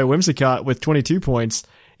 followed up by Whimsicott with 22 points.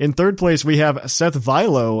 In third place, we have Seth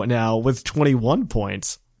Vilo now with 21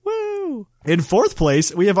 points. Woo! In fourth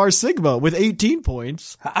place, we have our Sigma with 18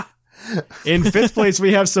 points. In fifth place,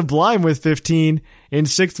 we have Sublime with 15. In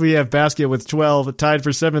sixth, we have Basket with 12. Tied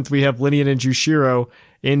for seventh, we have Linian and Jushiro.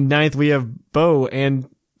 In ninth, we have Bo and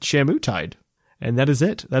Shamu tied. And that is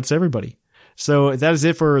it. That's everybody. So that is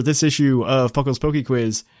it for this issue of Puckle's Poke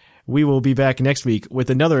Quiz. We will be back next week with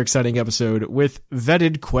another exciting episode with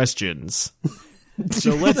vetted questions.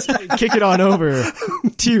 So let's kick it on over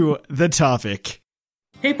to the topic.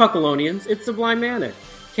 Hey Puckalonians, it's Sublime Manic.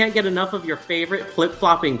 Can't get enough of your favorite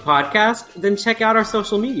flip-flopping podcast? Then check out our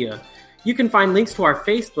social media. You can find links to our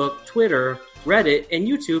Facebook, Twitter, Reddit, and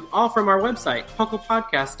YouTube all from our website,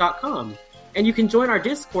 pucklepodcast.com. And you can join our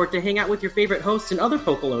Discord to hang out with your favorite hosts and other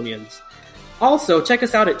Puckalonians. Also, check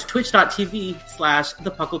us out at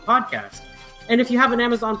twitch.tv/thepucklepodcast. And if you have an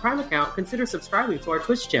Amazon Prime account, consider subscribing to our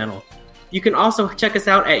Twitch channel. You can also check us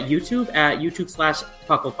out at YouTube at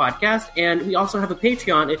YouTube/PucklePodcast. And we also have a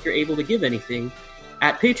Patreon if you're able to give anything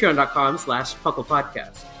at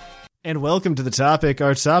patreon.com/PucklePodcast. And welcome to the topic.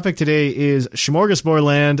 Our topic today is Smorgasbord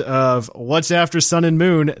Land of What's After Sun and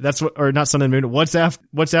Moon. That's what, or not Sun and Moon. What's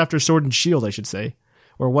after Sword and Shield, I should say.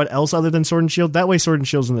 Or what else other than Sword and Shield? That way Sword and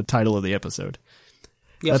Shield's in the title of the episode.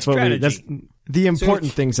 Yeah, that's that's the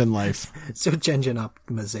important things in life. Search engine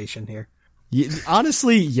optimization here.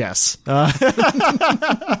 Honestly, yes.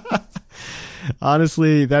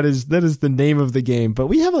 Honestly, that is the name of the game. But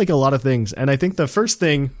we have like a lot of things. And I think the first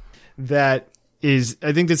thing that is,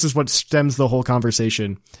 I think this is what stems the whole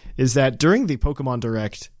conversation, is that during the Pokemon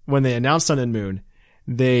Direct, when they announced Sun and Moon,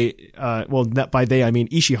 they, well, by they, I mean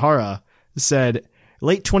Ishihara, said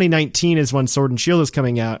late 2019 is when Sword and Shield is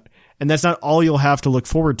coming out, and that's not all you'll have to look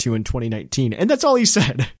forward to in 2019. And that's all he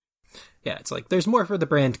said. Yeah, it's like, there's more for the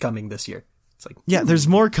brand coming this year. It's like, yeah, there's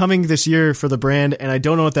more coming this year for the brand, and I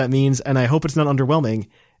don't know what that means, and I hope it's not underwhelming.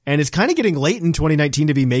 And it's kind of getting late in 2019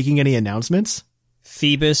 to be making any announcements.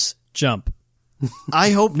 Phoebus Jump. I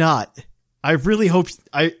hope not. I really hope...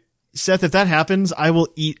 Seth, if that happens, I will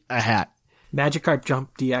eat a hat. Magikarp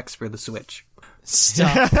Jump DX for the Switch.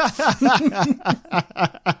 Stop.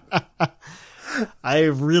 I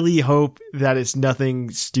really hope that it's nothing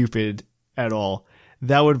stupid at all.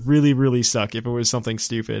 That would really, really suck if it was something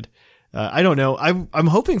stupid. I don't know. I'm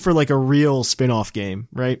hoping for like a real spin-off game,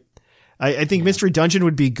 right? I think Mystery Dungeon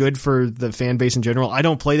would be good for the fan base in general. I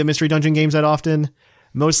don't play the Mystery Dungeon games that often,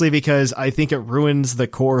 mostly because I think it ruins the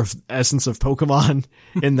core of essence of Pokemon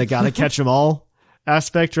in the gotta catch 'em all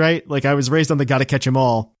aspect, right? Like I was raised on the gotta catch 'em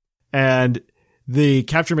all, and the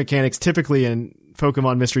capture mechanics typically in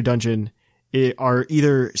Pokemon Mystery Dungeon are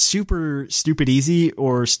either super stupid easy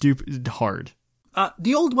or stupid hard.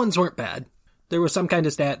 The old ones weren't bad. There was some kind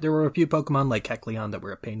of stat. There were a few Pokemon like Kecleon that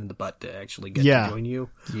were a pain in the butt to actually get to join you.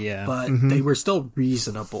 Yeah. But they were still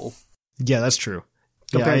reasonable. Yeah, that's true.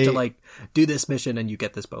 Compared to like, do this mission and you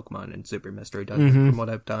get this Pokemon in Super Mystery Dungeon, from what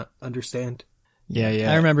I've understand. Yeah.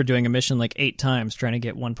 I remember doing a mission like 8 times trying to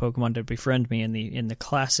get one Pokemon to befriend me in the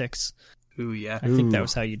classics. Ooh, yeah. I think that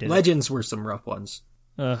was how you did Legends were some rough ones.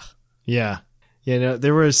 Ugh. Yeah. You know,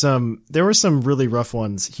 there were some really rough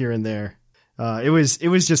ones here and there. It was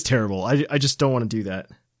just terrible. I just don't want to do that.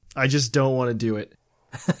 I just don't want to do it.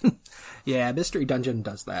 Yeah, Mystery Dungeon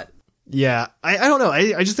does that. Yeah, I don't know.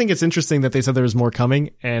 I just think it's interesting that they said there was more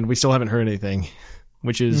coming, and we still haven't heard anything,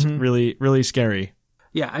 which is really, really scary.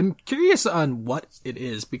 Yeah, I'm curious on what it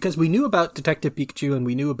is, because we knew about Detective Pikachu and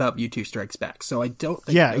we knew about Mewtwo Strikes Back, so I don't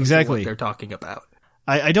think exactly what they're talking about.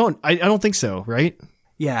 I don't think so, right?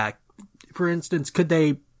 Yeah. For instance, could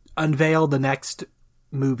they unveil the next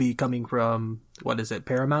movie coming from, what is it,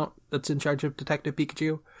 Paramount that's in charge of Detective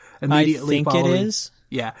Pikachu? Immediately I think following, it is.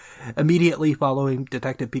 Yeah, immediately following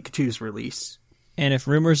Detective Pikachu's release. And if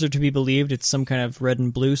rumors are to be believed, it's some kind of red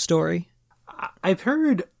and blue story? I've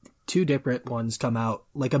heard 2 different ones come out,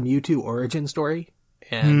 like a Mewtwo origin story.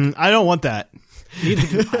 And I don't want that.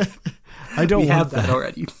 Neither do I. I don't we want have that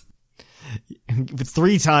already.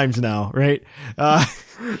 3 times now, right?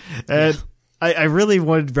 And I really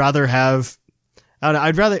would rather have.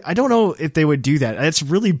 I don't know if they would do that. It's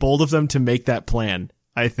really bold of them to make that plan,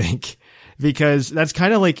 I think, because that's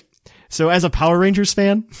kind of like. So as a Power Rangers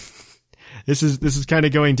fan, this is kind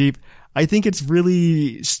of going deep. I think it's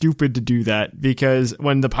really stupid to do that, because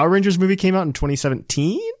when the Power Rangers movie came out in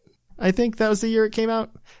 2017, I think that was the year it came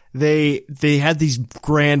out. They had these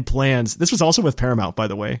grand plans. This was also with Paramount, by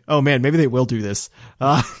the way. Oh man, maybe they will do this.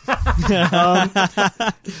 But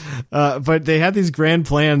they had these grand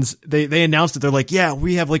plans. They announced it. They're like, yeah,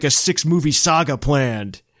 we have like a 6-movie saga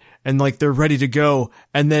planned, and like they're ready to go.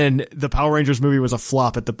 And then the Power Rangers movie was a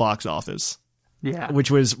flop at the box office. Yeah, which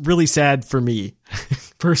was really sad for me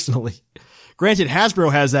personally. Granted,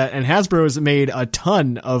 Hasbro has that, and Hasbro has made a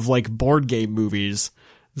ton of like board game movies.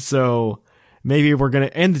 So maybe we're going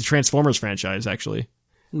to end the Transformers franchise, actually,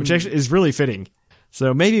 which actually is really fitting.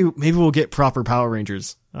 So maybe we'll get proper Power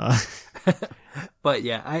Rangers. But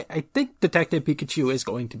yeah, I think Detective Pikachu is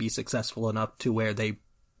going to be successful enough to where they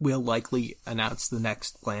will likely announce the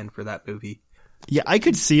next plan for that movie. Yeah, I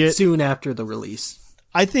could see it soon after the release.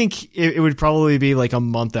 I think it would probably be like a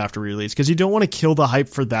month after release, because you don't want to kill the hype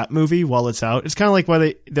for that movie while it's out. It's kind of like why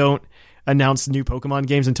they don't announce new Pokemon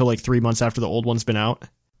games until like 3 months after the old one's been out.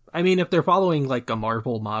 I mean, if they're following like a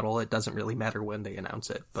Marvel model, it doesn't really matter when they announce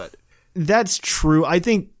it, but that's true. I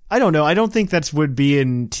don't know. I don't think that would be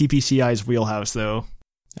in TPCI's wheelhouse, though.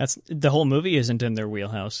 That's the whole movie isn't in their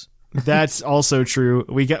wheelhouse. That's also true.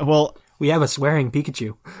 We have a swearing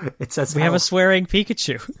Pikachu. It says we have a swearing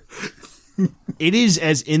Pikachu. It is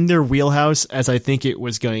as in their wheelhouse as I think it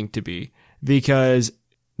was going to be, because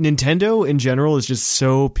Nintendo in general is just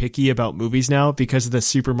so picky about movies now because of the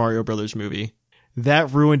Super Mario Brothers movie.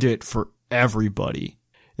 That ruined it for everybody.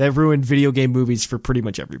 That ruined video game movies for pretty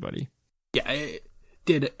much everybody. Yeah, it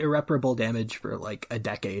did irreparable damage for like a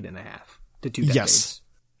decade and a half to 2 decades. Yes.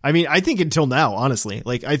 I mean, I think until now, honestly.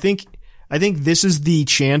 Like, I think this is the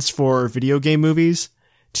chance for video game movies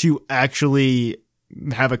to actually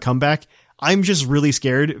have a comeback. I'm just really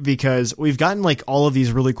scared because we've gotten like all of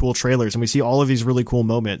these really cool trailers and we see all of these really cool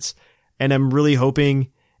moments. And I'm really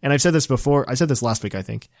hoping, and I've said this before, I said this last week, I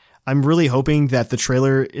think. I'm really hoping that the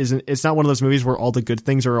trailer it's not one of those movies where all the good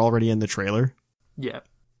things are already in the trailer. Yeah.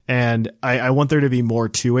 And I want there to be more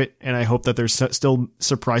to it. And I hope that there's still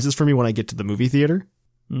surprises for me when I get to the movie theater.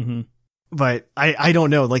 Mm-hmm. But I don't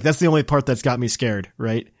know. Like, that's the only part that's got me scared,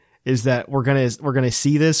 right? Is that we're gonna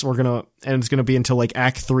see this, and it's gonna be until like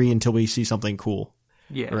Act 3 until we see something cool.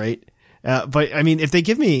 Yeah. Right. But I mean, if they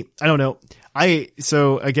give me, I don't know.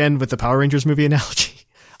 So again, with the Power Rangers movie analogy,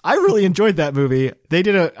 I really enjoyed that movie. They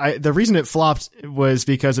did the reason it flopped was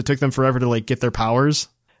because it took them forever to like get their powers.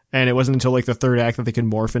 And it wasn't until like the 3rd act that they could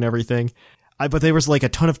morph and everything. But there was like a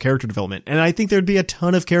ton of character development. And I think there'd be a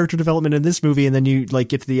ton of character development in this movie. And then you like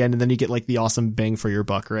get to the end and then you get like the awesome bang for your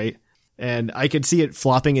buck, right? And I could see it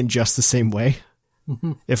flopping in just the same way.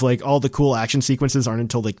 Mm-hmm. If like all the cool action sequences aren't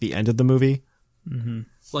until like the end of the movie. Mm-hmm.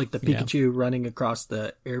 Like the Pikachu running across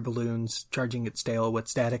the air balloons, charging its tail with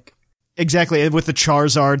static. Exactly. With the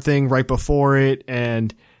Charizard thing right before it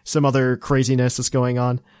and some other craziness that's going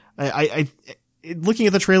on. Looking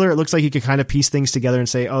at the trailer, it looks like you could kind of piece things together and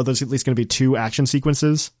say, oh, there's at least going to be 2 action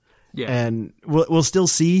sequences. Yeah. And we'll still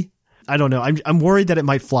see. I don't know. I'm worried that it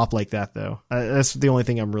might flop like that, though. That's the only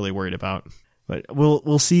thing I'm really worried about. But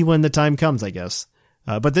we'll see when the time comes, I guess.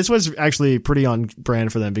 But this was actually pretty on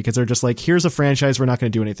brand for them because they're just like, here's a franchise we're not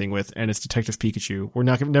going to do anything with, and it's Detective Pikachu. We're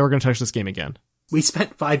never going to touch this game again. We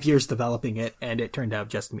spent 5 years developing it, and it turned out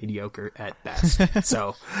just mediocre at best.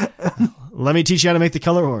 So let me teach you how to make the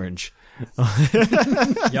color orange.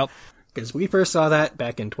 Yep. Because we first saw that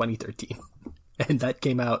back in 2013, and that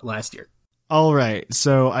came out last year. All right.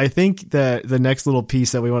 So I think that the next little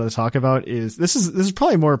piece that we wanted to talk about is this is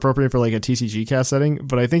probably more appropriate for like a TCG cast setting,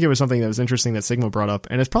 but I think it was something that was interesting that Sigma brought up,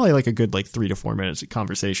 and it's probably like a good like 3 to 4 minutes of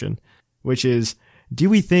conversation, which is, do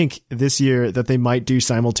we think this year that they might do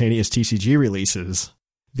simultaneous TCG releases?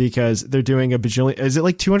 Because they're doing a bajillion. Is it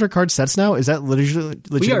like 200 card sets now? Is that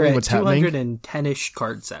legitimately what's happening? We are at 210-ish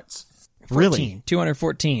card sets. 14, Really?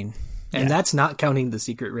 214. And that's not counting the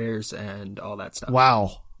secret rares and all that stuff.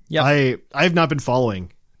 Wow. Yep. I have not been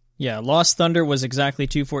following. Yeah, Lost Thunder was exactly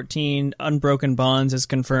 214. Unbroken Bonds is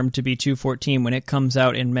confirmed to be 214 when it comes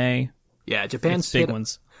out in May. Yeah, It's big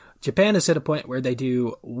ones. Japan has hit a point where they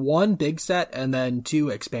do 1 big set and then 2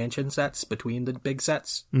 expansion sets between the big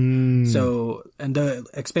sets. So, and the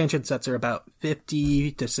expansion sets are about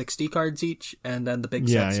 50 to 60 cards each, and then the big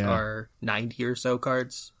sets are 90 or so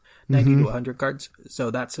cards, 90 to 100 cards.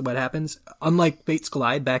 So that's what happens. Unlike Fates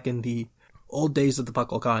Collide back in the old days of the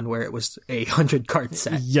PuckleCon where it was a 100 card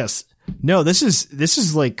set. Yes. No, this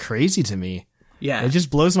is like crazy to me. Yeah. It just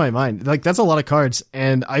blows my mind. Like, that's a lot of cards,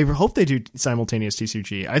 and I hope they do simultaneous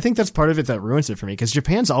TCG. I think that's part of it that ruins it for me, because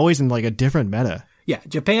Japan's always in like a different meta. Yeah,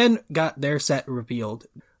 Japan got their set revealed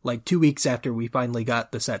like 2 weeks after we finally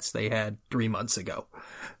got the sets they had 3 months ago.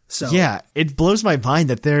 So yeah, it blows my mind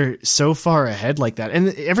that they're so far ahead like that.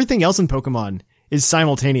 And everything else in Pokemon is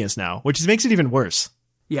simultaneous now, which makes it even worse.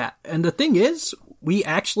 Yeah, and the thing is, we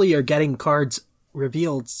actually are getting cards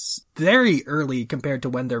revealed very early compared to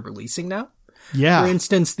when they're releasing now. Yeah. For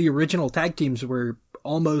instance, the original tag teams were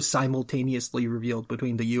almost simultaneously revealed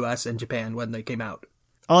between the US and Japan when they came out.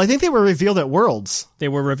 Oh, I think they were revealed at Worlds. They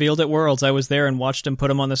were revealed at Worlds. I was there and watched them put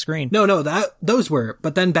them on the screen. No, those were.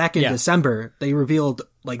 But then back in December, they revealed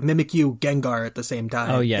like Mimikyu, Gengar at the same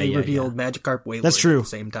time. Oh, yeah, They revealed Magikarp, Wailord That's true. at the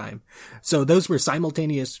same time. So those were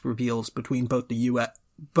simultaneous reveals between both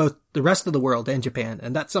both the rest of the world and Japan,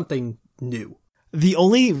 and that's something new. The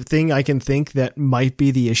only thing I can think that might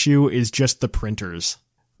be the issue is just the printers.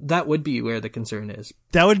 That would be where the concern is.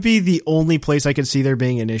 That would be the only place I could see there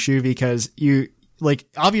being an issue, because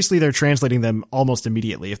obviously they're translating them almost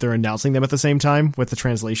immediately if they're announcing them at the same time with the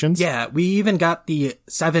translations. Yeah, we even got the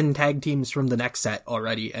 7 tag teams from the next set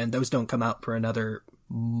already, and those don't come out for another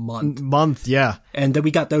month. Yeah. And then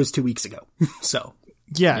we got those 2 weeks ago. So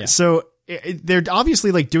they're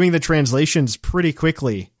obviously like doing the translations pretty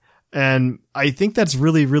quickly. And I think that's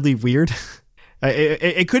really, really weird.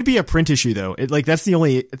 It could be a print issue though. That's the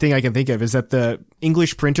only thing I can think of, is that the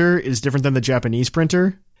English printer is different than the Japanese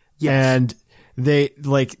printer. Yes. And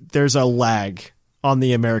there's a lag on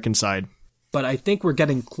the American side. But I think we're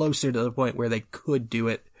getting closer to the point where they could do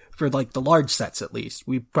it for like the large sets at least.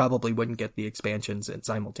 We probably wouldn't get the expansions at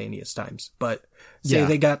simultaneous times. But say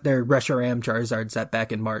they got their Reshiram Charizard set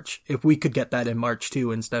back in March. If we could get that in March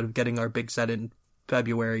too, instead of getting our big set in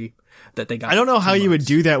February that they got. I don't know how you would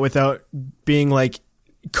do that without being like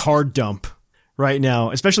card dump right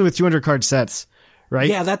now, especially with 200 card sets, right?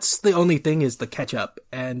 Yeah, that's the only thing, is the catch up.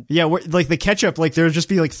 And yeah, like the catch up, like there'll just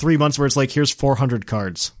be like 3 months where it's like, here's 400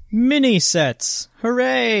 cards. Mini sets.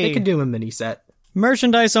 Hooray. They could do a mini set.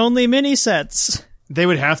 Merchandise only mini sets. They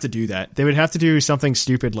would have to do that. They would have to do something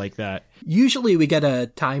stupid like that. Usually we get a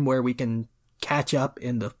time where we can catch up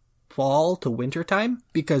in the fall to winter time,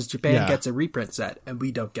 because Japan gets a reprint set and we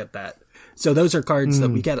don't get that. So those are cards that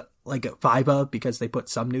we get like 5 of because they put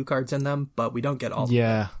some new cards in them, but we don't get all of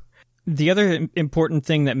them. The other important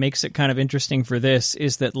thing that makes it kind of interesting for this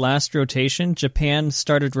is that last rotation, Japan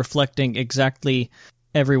started reflecting exactly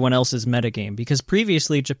everyone else's metagame, because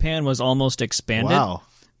previously Japan was almost expanded. Wow.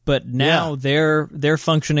 But now they're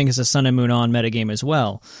functioning as a Sun and Moon on metagame as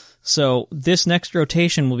well. So this next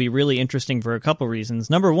rotation will be really interesting for a couple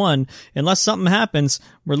reasons. Number one, unless something happens,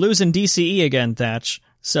 we're losing DCE again, Thatch.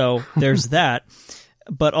 So there's that.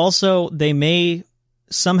 But also, they may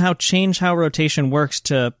somehow change how rotation works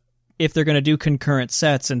to, if they're going to do concurrent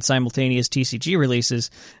sets and simultaneous TCG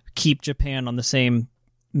releases, keep Japan on the same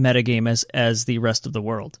metagame as the rest of the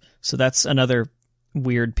world. So that's another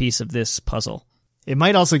weird piece of this puzzle. It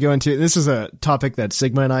might also go into, this is a topic that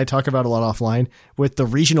Sigma and I talk about a lot offline, with the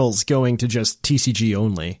regionals going to just TCG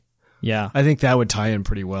only. Yeah. I think that would tie in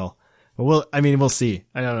pretty well. But we'll see.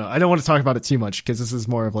 I don't know. I don't want to talk about it too much, because this is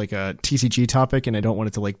more of like a TCG topic, and I don't want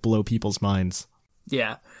it to like blow people's minds.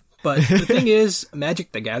 Yeah. But the thing is,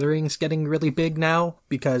 Magic the Gathering's getting really big now,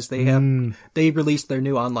 because they released their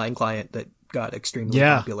new online client that got extremely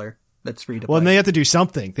popular. That's free to play. Well, and they have to do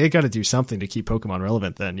something. They got to do something to keep Pokemon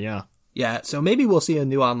relevant then, yeah. Yeah, so maybe we'll see a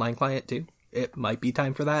new online client too. It might be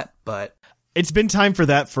time for that, but it's been time for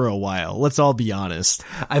that for a while. Let's all be honest.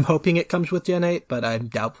 I'm hoping it comes with Gen 8, but I'm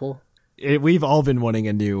doubtful. we've all been wanting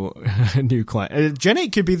a new client. Gen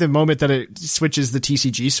 8 could be the moment that it switches the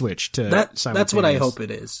TCG switch to That's what I hope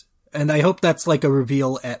it is. And I hope that's like a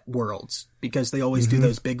reveal at Worlds, because they always do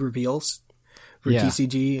those big reveals for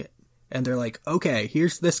TCG. And they're like, okay,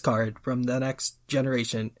 here's this card from the next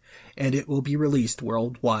generation, and it will be released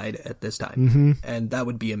worldwide at this time. And that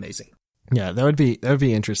would be amazing. Yeah, that would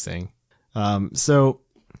be interesting. So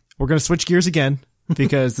we're going to switch gears again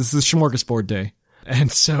because this is Smorgasbord Day.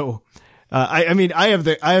 And so, I have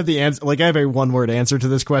the answer, like I have a one-word answer to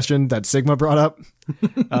this question that Sigma brought up.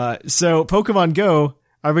 So Pokemon Go,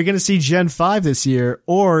 are we going to see Gen 5 this year,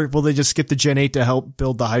 or will they just skip the Gen 8 to help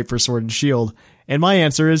build the hype for Sword and Shield? And my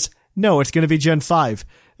answer is no, it's going to be Gen 5.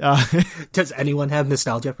 Does anyone have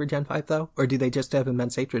nostalgia for Gen 5 though? Or do they just have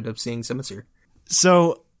immense hatred of seeing Simisear?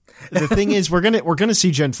 So the thing is, we're gonna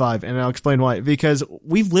see Gen 5, and I'll explain why. Because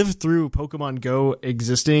we've lived through Pokemon Go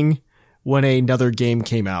existing when another game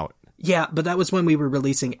came out. Yeah, but that was when we were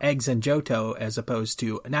releasing Eggs and Johto, as opposed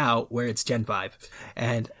to now, where it's Gen 5.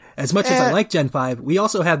 And as much as I like Gen 5, we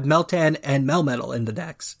also have Meltan and Melmetal in the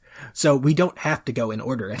decks. So we don't have to go in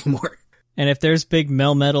order anymore. And if there's big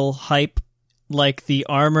Melmetal hype, like the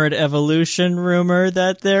Armored Evolution rumor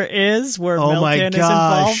that there is, where Meltan is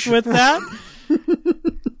involved with that,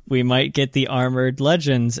 we might get the Armored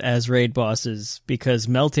Legends as raid bosses, because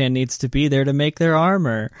Meltan needs to be there to make their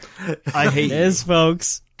armor. I hate this,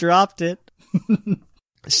 folks. Dropped it.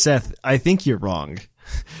 Seth, I think you're wrong.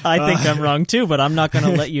 I think I'm wrong too, but I'm not going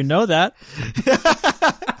to let you know that.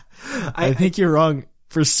 I think you're wrong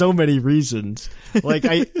for so many reasons.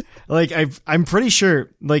 I'm pretty sure,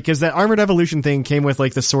 like, cause that Armored Evolution thing came with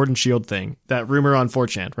like the Sword and Shield thing, that rumor on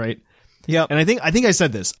 4chan, right? Yep. And I think I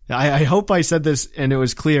said this. I hope I said this and it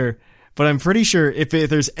was clear, but I'm pretty sure if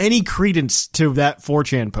there's any credence to that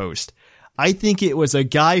 4chan post, I think it was a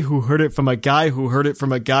guy who heard it from a guy who heard it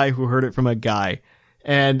from a guy who heard it from a guy.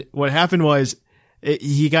 And what happened was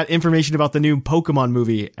he got information about the new Pokemon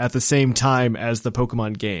movie at the same time as the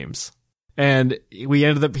Pokemon games. And we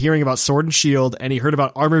ended up hearing about Sword and Shield, and he heard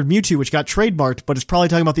about Armored Mewtwo, which got trademarked, but it's probably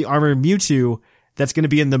talking about the Armored Mewtwo that's going to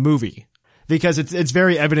be in the movie. Because it's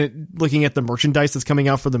very evident looking at the merchandise that's coming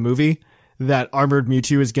out for the movie that Armored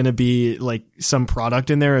Mewtwo is going to be like some product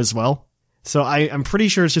in there as well. So I'm pretty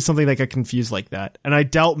sure it's just something that got confused like that. And I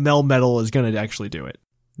doubt Melmetal is going to actually do it.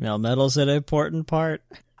 Melmetal's an important part.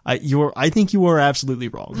 I think you are absolutely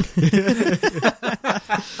wrong.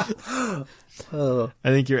 I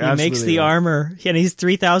think you're absolutely He makes the wrong. armor, and he's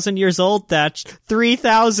 3,000 years old, Thatch.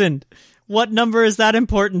 3,000! What number is that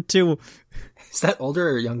important to? Is that older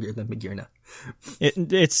or younger than Magearna?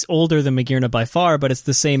 It's older than Magearna by far, but it's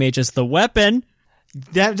the same age as the weapon.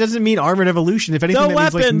 That doesn't mean Armored Evolution. If anything, that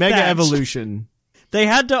means like Mega Thatch. Evolution. They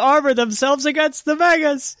had to armor themselves against the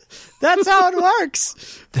Megas. That's how it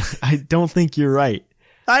works. I don't think you're right.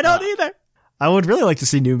 I don't either. I would really like to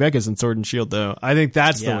see new Megas in Sword and Shield, though. I think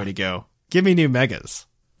that's the way to go. Give me new Megas.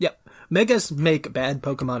 Yep. Megas make bad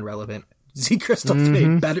Pokemon relevant. Z-Crystals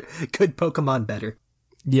made good Pokemon better.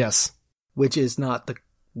 Yes. Which is not the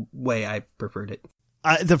way I preferred it.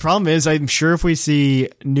 The problem is, I'm sure if we see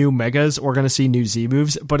new Megas, we're going to see new Z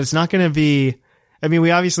moves, but it's not going to be... I mean,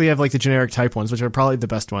 we obviously have like the generic type ones, which are probably the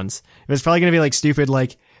best ones. It's probably going to be like stupid,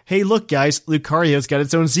 like, hey, look, guys, Lucario's got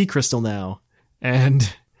its own Z-Crystal now. And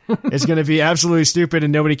it's going to be absolutely stupid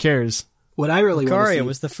and nobody cares. What I really want to see... Lucario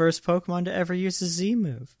was the first Pokemon to ever use a Z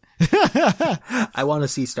move. I want to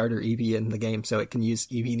see starter Eevee in the game so it can use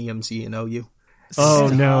Eevinium Z and OU.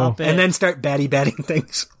 Oh, no. And then start batting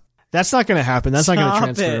things. That's not going to happen. That's not going to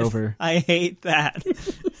transfer over. I hate that.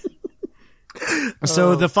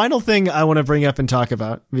 So the final thing I want to bring up and talk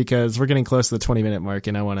about, because we're getting close to the 20-minute mark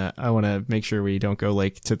and I want to make sure we don't go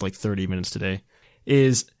to 30 minutes today,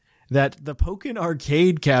 is that the Pokken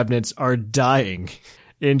arcade cabinets are dying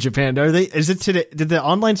in Japan. Is it today? Did the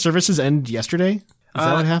online services end yesterday? Is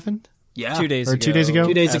that what happened? Yeah. 2 days or ago. 2 days ago?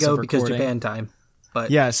 2 days As ago of because recording. Japan time. But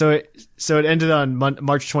yeah, so it ended on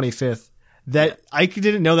March 25th. I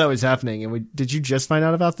didn't know that was happening. And did you just find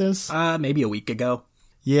out about this? Maybe a week ago.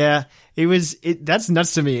 Yeah, that's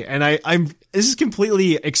nuts to me. And this is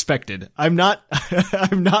completely expected. I'm not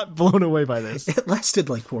blown away by this. It lasted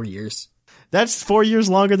like 4 years. That's 4 years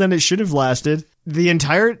longer than it should have lasted. The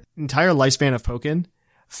entire lifespan of Pokken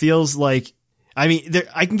feels like, I mean,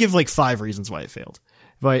 I can give like 5 reasons why it failed,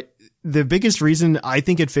 but the biggest reason I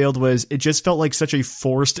think it failed was it just felt like such a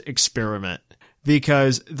forced experiment,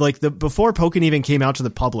 because like before Pokken even came out to the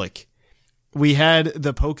public, we had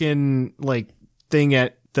the Pokken like thing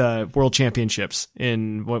at the World Championships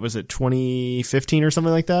in, what was it, 2015 or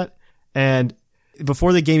something like that. And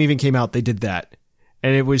before the game even came out, they did that.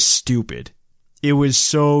 And it was stupid. It was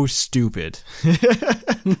so stupid.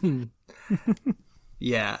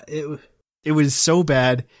 Yeah, it was so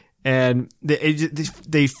bad. And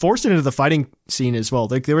they forced it into the fighting scene as well.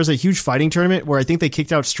 Like there was a huge fighting tournament where I think they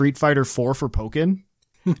kicked out Street Fighter 4 for Pokken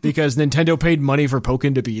because Nintendo paid money for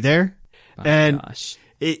Pokken to be there. Oh, and gosh.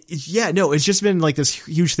 It's just been like this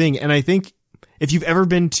huge thing. And I think if you've ever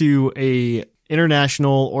been to a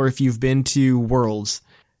international or if you've been to Worlds,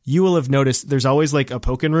 you will have noticed there's always like a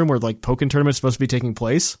Pokken room where like Pokken tournament's supposed to be taking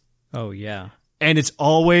place. Oh yeah. And it's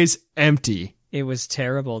always empty. It was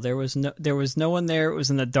terrible. There was no one there. It was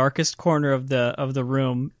in the darkest corner of the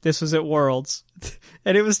room. This was at Worlds,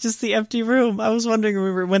 and it was just the empty room. I was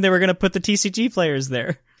wondering when they were going to put the TCG players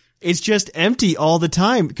there. It's just empty all the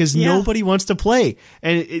time because nobody wants to play,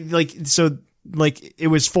 and it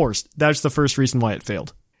was forced. That's the first reason why it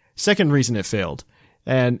failed. Second reason it failed,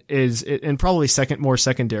 and probably more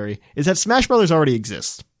secondary, is that Smash Brothers already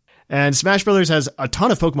exists. And Smash Brothers has a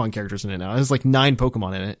ton of Pokemon characters in it now. It has like 9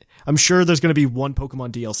 Pokemon in it. I'm sure there's going to be one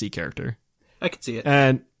Pokemon DLC character. I could see it.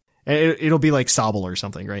 And it'll be like Sobble or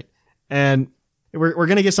something, right? And we're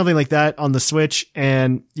going to get something like that on the Switch.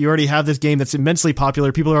 And you already have this game that's immensely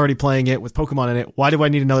popular. People are already playing it with Pokemon in it. Why do I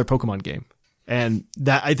need another Pokemon game? And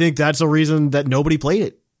I think that's a reason that nobody played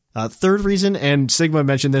it. Third reason, and Sigma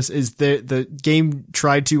mentioned this, is the game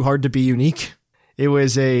tried too hard to be unique. It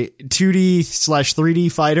was a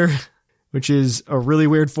 2D/3D fighter, which is a really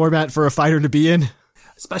weird format for a fighter to be in.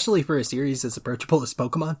 Especially for a series as approachable as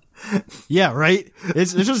Pokemon. Yeah, right?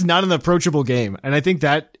 This was not an approachable game. And I think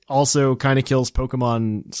that also kind of kills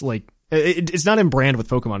Pokemon's, like, it's not in brand with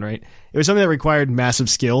Pokemon, right? It was something that required massive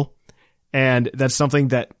skill. And that's something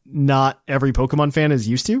that not every Pokemon fan is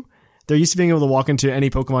used to. They're used to being able to walk into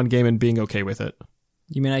any Pokemon game and being okay with it.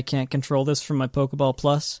 You mean I can't control this from my Pokeball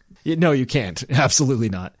Plus? No, you can't. Absolutely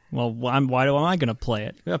not. Well, why am I going to play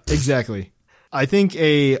it? Exactly. I think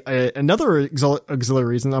another auxiliary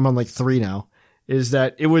reason, I'm on like 3 now, is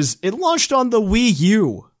that it launched on the Wii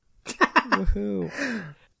U. Woohoo.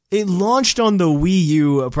 It launched on the Wii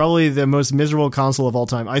U, probably the most miserable console of all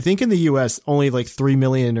time. I think in the US, only like 3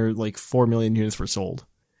 million or like 4 million units were sold.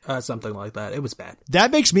 Something like that. It was bad.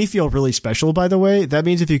 That makes me feel really special, by the way. That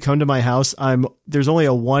means if you come to my house, there's only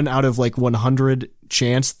a 1 out of like 100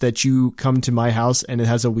 chance that you come to my house and it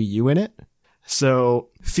has a Wii U in it. So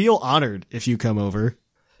feel honored if you come over.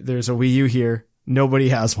 There's a Wii U here. Nobody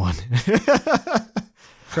has one.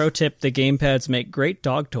 Pro tip, the gamepads make great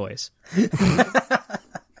dog toys.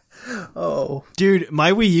 Oh. Dude,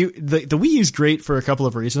 my Wii U, the Wii U is great for a couple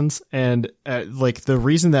of reasons. And like the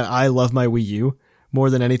reason that I love my Wii U more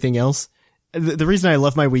than anything else, the reason I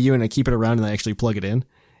love my Wii U and I keep it around and I actually plug it in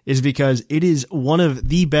is because it is one of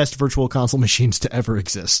the best virtual console machines to ever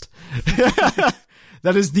exist.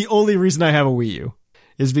 That is the only reason I have a Wii U,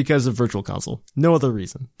 is because of Virtual Console. No other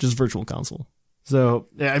reason, just Virtual Console. So,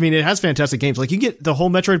 I mean, it has fantastic games. Like, you get the whole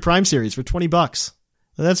Metroid Prime series for $20.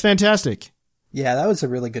 That's fantastic. Yeah, that was a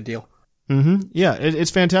really good deal. Mm-hmm. Yeah, it's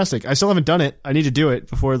fantastic. I still haven't done it. I need to do it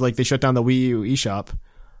before, like, they shut down the Wii U eShop.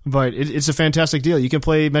 But it's a fantastic deal. You can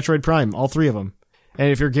play Metroid Prime, all 3 of them.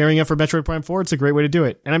 And if you're gearing up for Metroid Prime 4, it's a great way to do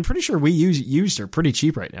it. And I'm pretty sure Wii U's used are pretty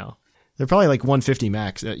cheap right now. They're probably like $150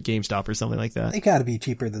 max at GameStop or something like that. They gotta be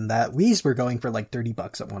cheaper than that. Wii's were going for like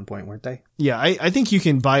 $30 at one point, weren't they? Yeah, I think you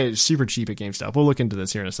can buy it super cheap at GameStop. We'll look into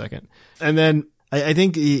this here in a second. And then I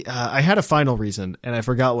think I had a final reason, and I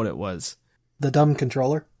forgot what it was. The dumb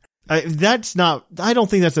controller? I don't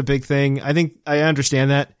think that's a big thing. I think I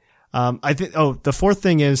understand that. The fourth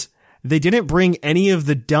thing is they didn't bring any of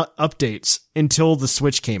the updates until the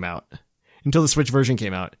Switch came out, until the Switch version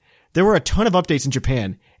came out. There were a ton of updates in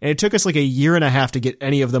Japan, and it took us like a year and a half to get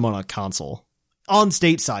any of them on a console. On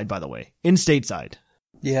stateside, by the way. In stateside.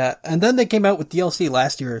 Yeah, and then they came out with DLC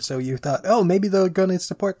last year, so you thought, oh, maybe they're going to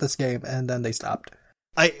support this game, and then they stopped.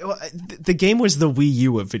 The game was the Wii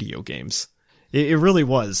U of video games. It really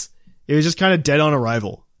was. It was just kind of dead on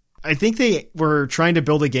arrival. I think they were trying to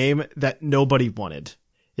build a game that nobody wanted.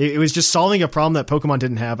 It was just solving a problem that Pokemon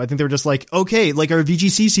didn't have. I think they were just like, okay, like our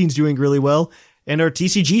VGC scene's doing really well, and our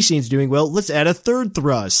TCG scene's doing well, let's add a third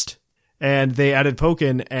thrust. And they added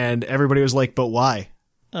Pokken, and everybody was like, but why?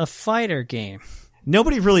 A fighter game.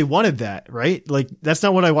 Nobody really wanted that, right? Like, that's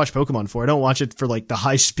not what I watch Pokemon for. I don't watch it for, like, the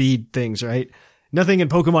high-speed things, right? Nothing in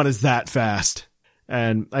Pokemon is that fast.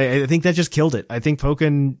 And I think that just killed it. I think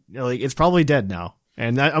Pokken, like, it's probably dead now.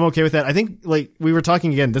 And I'm okay with that. I think, like, we were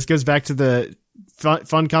talking again, this goes back to the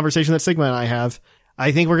fun conversation that Sigma and I have.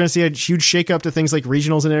 I think we're going to see a huge shakeup to things like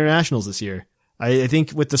regionals and internationals this year. I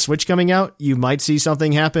think with the Switch coming out, you might see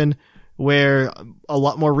something happen where a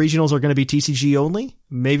lot more regionals are going to be TCG only.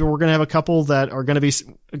 Maybe we're going to have a couple that are going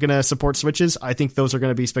to support Switches. I think those are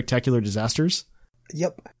going to be spectacular disasters.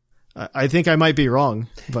 Yep. I think I might be wrong.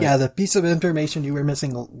 But. Yeah, the piece of information you were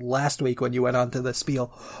missing last week when you went on to the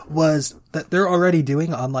spiel was that they're already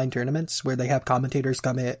doing online tournaments where they have commentators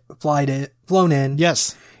flown in.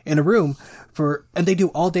 Yes. In a room and they do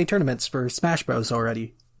all day tournaments for Smash Bros.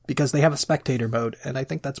 Already because they have a spectator mode, and I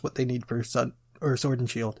think that's what they need for Sword and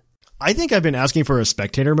Shield. I think I've been asking for a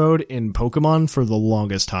spectator mode in Pokemon for the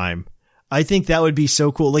longest time. I think that would be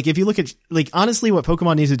so cool. Like, if you look at, like, honestly, what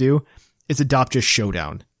Pokemon needs to do is adopt just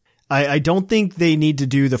Showdown. I don't think they need to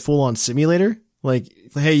do the full-on simulator. Like,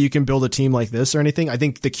 hey, you can build a team like this or anything. I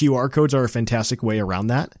think the QR codes are a fantastic way around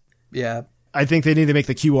that. Yeah. I think they need to make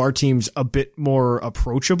the QR teams a bit more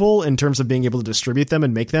approachable in terms of being able to distribute them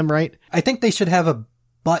and make them right. I think they should have a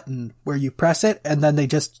button where you press it and then they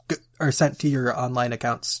just are sent to your online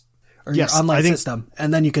accounts or your online system,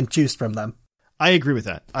 and then you can choose from them. I agree with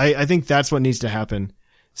that. I think that's what needs to happen.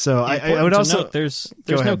 So I would also note, there's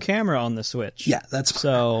no camera on the Switch. Yeah, that's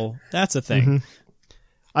a thing. Mm-hmm.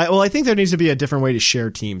 I think there needs to be a different way to share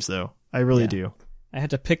teams, though. I really do. I had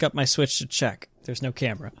to pick up my Switch to check. There's no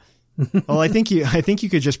camera. Well, I think you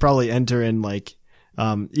could just probably enter in like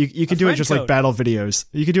you could do it just code. like battle videos.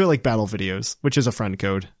 You could do it like battle videos, which is a friend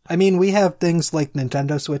code. I mean, we have things like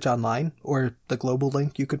Nintendo Switch Online or the Global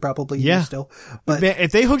Link you could probably use still. But man,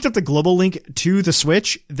 if they hooked up the Global Link to the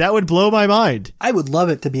Switch, that would blow my mind. I would love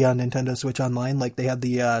it to be on Nintendo Switch Online, like they have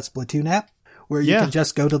the Splatoon app, where you can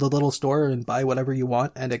just go to the little store and buy whatever you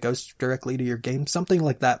want, and it goes directly to your game. Something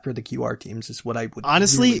like that for the QR teams is what I would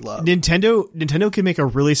honestly really love. Nintendo can make a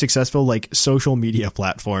really successful like social media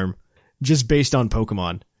platform just based on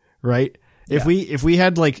Pokemon, right? If we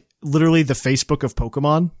had like literally the Facebook of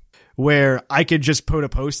Pokemon, where I could just put a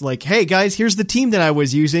post like, hey guys, here's the team that I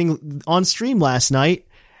was using on stream last night,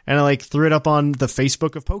 and I like threw it up on the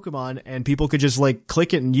Facebook of Pokemon, and people could just like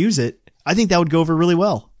click it and use it. I think that would go over really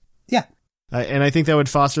well. Yeah. And I think that would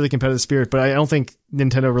foster the competitive spirit, but I don't think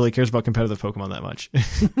Nintendo really cares about competitive Pokemon that much.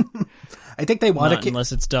 I think they want to,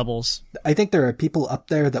 unless it's doubles. I think there are people up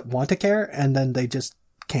there that want to care, and then they just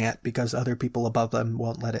can't because other people above them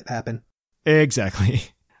won't let it happen. Exactly.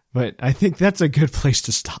 But I think that's a good place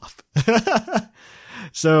to stop.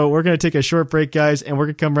 So we're going to take a short break, guys, and we're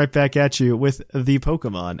going to come right back at you with the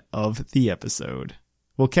Pokemon of the episode.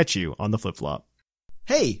 We'll catch you on the flip-flop.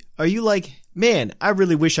 Hey, are you like, man, I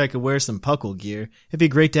really wish I could wear some Puckle gear. It'd be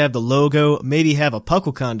great to have the logo, maybe have a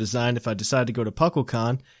PuckleCon design if I decide to go to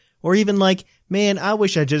PuckleCon. Or even like, man, I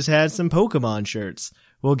wish I just had some Pokemon shirts.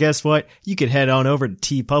 Well, guess what? You could head on over to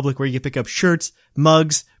TeePublic where you can pick up shirts,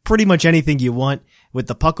 mugs, pretty much anything you want with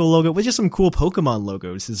the Puckle logo, with just some cool Pokemon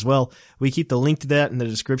logos as well. We keep the link to that in the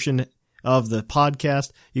description of the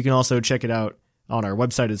podcast. You can also check it out on our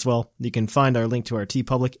website as well. You can find our link to our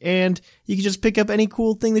TeePublic, and you can just pick up any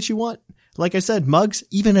cool thing that you want. Like I said, mugs,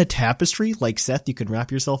 even a tapestry like Seth, you can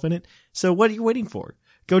wrap yourself in it. So what are you waiting for?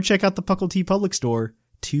 Go check out the Puckle TeePublic store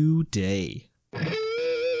today.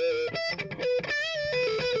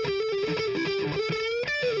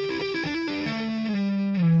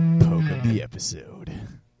 The episode.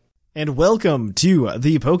 And welcome to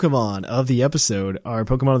the Pokemon of the episode. Our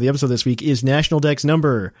Pokemon of the episode this week is National Dex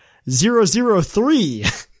number 003,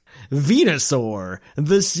 Venusaur,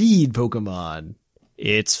 the seed Pokemon.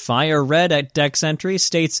 Its fire red at Dex entry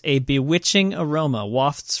states a bewitching aroma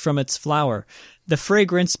wafts from its flower. The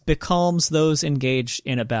fragrance becalms those engaged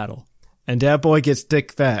in a battle. And that boy gets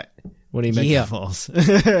thick fat when he Mega Falls.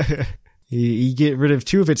 You get rid of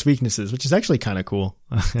two of its weaknesses, which is actually kind of cool.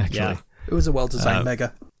 Actually. Yeah. It was a well-designed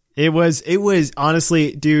Mega. It was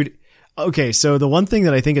honestly, dude. Okay, so the one thing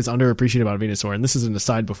that I think is underappreciated about Venusaur, and this is an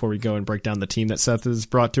aside before we go and break down the team that Seth has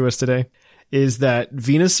brought to us today, is that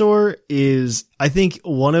Venusaur is, I think,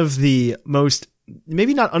 one of the most,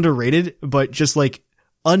 maybe not underrated, but just like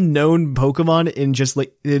unknown Pokemon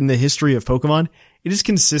in the history of Pokemon. It has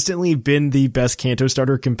consistently been the best Kanto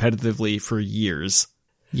starter competitively for years.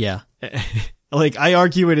 Yeah. Like, I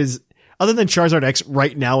argue it is, other than Charizard X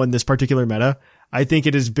right now in this particular meta, I think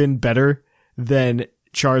it has been better than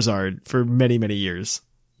Charizard for many, many years.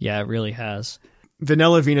 Yeah, it really has.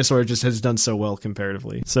 Vanilla Venusaur just has done so well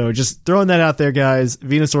comparatively. So just throwing that out there, guys.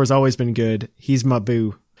 Venusaur's always been good. He's my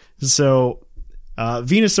boo. So,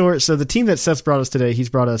 Venusaur, so the team that Seth's brought us today, he's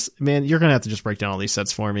brought us, man, you're going to have to just break down all these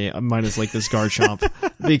sets for me. Mine is like this Garchomp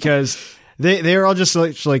because they are all just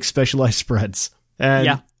like specialized spreads.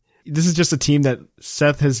 And this is just a team that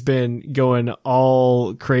Seth has been going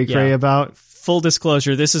all cray-cray about full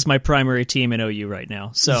disclosure, this is my primary team in OU right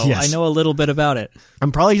now, so Yes. I know a little bit about it.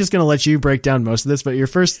 I'm probably just going to let you break down most of this, but your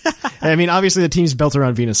first, I mean, obviously the team's built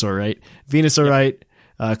around Venusaur, right? Venusaurite,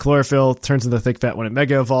 chlorophyll, turns into thick fat when it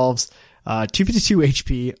mega evolves, 252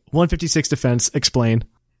 HP, 156 defense, explain.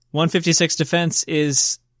 156 defense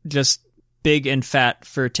is just big and fat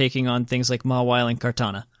for taking on things like Mawile and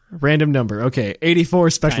Kartana. Random number, okay. 84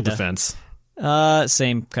 special Kinda. defense.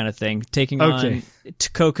 Same kind of thing. Taking on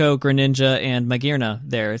Coco, Greninja, and Magearna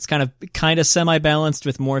there. It's kind of semi-balanced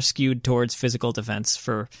with more skewed towards physical defense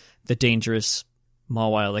for the dangerous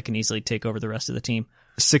Mawile that can easily take over the rest of the team.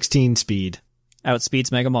 16 speed.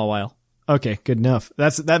 Outspeeds Mega Mawile. Okay, good enough.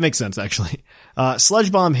 That makes sense, actually.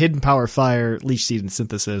 Sludge Bomb, Hidden Power, Fire, Leech Seed, and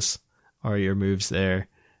Synthesis are your moves there.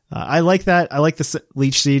 I like that. I like the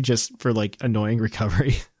Leech Seed just for, like, annoying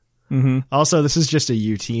recovery. Mm-hmm. Also, this is just a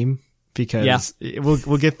U team because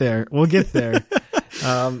we'll get there. We'll get there.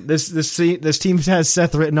 This team has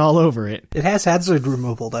Seth written all over it. It has hazard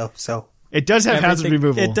removal, though, so. It does have hazard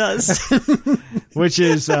removal. It does. which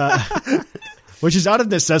is out of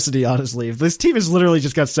necessity, honestly. This team has literally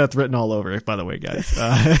just got Seth written all over it, by the way, guys.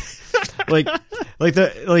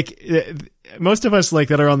 Most of us, like,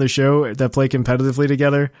 that are on the show that play competitively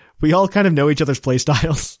together, we all kind of know each other's play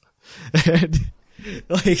styles. And,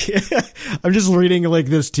 like, I'm just reading, like,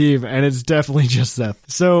 this team, and it's definitely just Seth.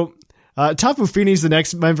 So, Tapu Fini's the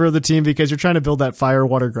next member of the team because you're trying to build that fire,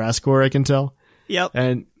 water, grass core, I can tell. Yep.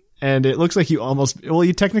 And it looks like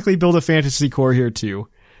you technically build a fantasy core here too.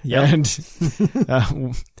 Yeah.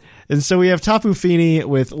 And so we have Tapu Fini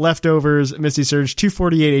with leftovers, Misty Surge,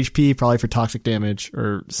 248 HP, probably for toxic damage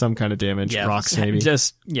or some kind of damage. Yeah. Rocks, maybe.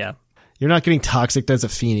 Yeah. You're not getting toxic as a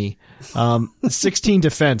Fini. 16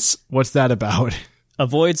 defense. What's that about?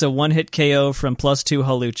 Avoids a one-hit KO from +2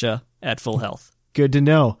 Hawlucha at full health. Good to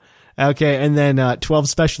know. Okay, and then 12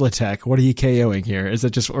 special attack. What are you KOing here? Is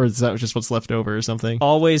that just what's left over or something?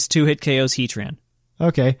 Always 2-hit KOs Heatran.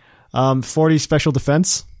 Okay. 40 special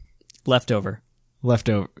defense. Leftover.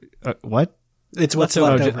 What? It's what's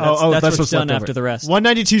Leftover. left over. That's what's done left over. after the rest.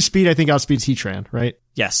 192 speed, I think, outspeeds Heatran, right?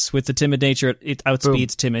 Yes, with the timid nature, it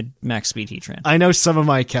outspeeds timid max speed Heatran. I know some of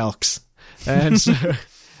my calcs. And so,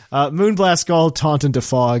 Moonblast, Scald, Taunt, and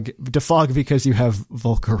Defog. Defog because you have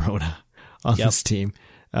Volcarona on this team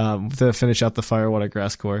to finish out the Fire, Water,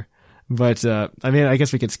 Grass core. But, I mean, I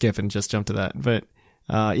guess we could skip and just jump to that. But,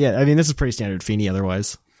 yeah, I mean, this is pretty standard Fini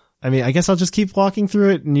otherwise. I mean, I guess I'll just keep walking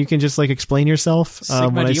through it and you can just, like, explain yourself.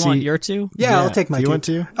 Sigma, do you want your two? Yeah, I'll take my two. Do you want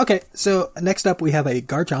to? Okay, so next up we have a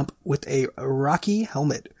Garchomp with a Rocky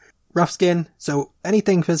helmet. Rough skin, so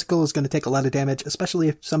anything physical is going to take a lot of damage, especially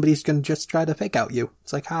if somebody's going to just try to fake out you.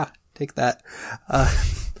 It's like, take that.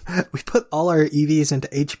 We put all our EVs into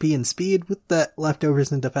HP and speed with the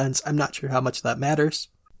leftovers in defense. I'm not sure how much that matters.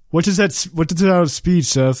 What does that out of speed,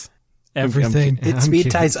 Seth? Everything. It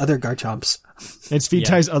speed ties other Garchomps. It speed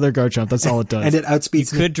ties other Garchomp. That's all it does. And it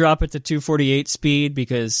outspeeds. You could drop it to 248 speed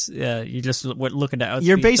because you're just looking to outspeed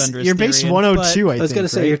your base Thundurus 102, I think. I was going to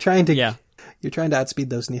say, right? you're trying to outspeed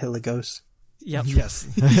those Nihilagos. Yep. Yes.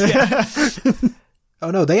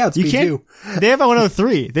 Oh no, they outspeed you. They have a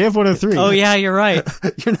 103. They have 103. Oh yeah, you're right.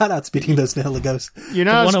 You're not outspeeding those Nihilagos. You're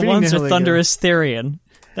not the outspeeding 101s are Nihilego. Thundurus Therian.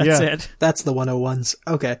 That's it. That's the 101s.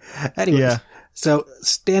 Okay. Anyways. Yeah. So,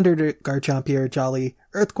 standard Garchomp here, Jolly.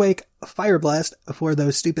 Earthquake, Fire Blast for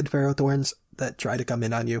those stupid Ferrothorns that try to come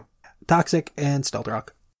in on you. Toxic, and Stealth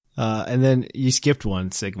Rock. And then you skipped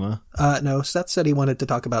one, Sigma. No, Seth said he wanted to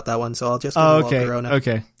talk about that one, so I'll just Oh, go okay. Volcarona.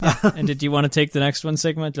 Okay. And did you want to take the next one,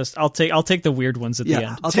 Sigma? I'll take the weird ones at the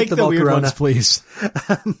end. I'll take take the weird Volcarona. ones, please.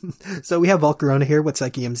 So we have Volcarona here with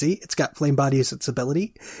Psyche MZ. It's got Flame Body as its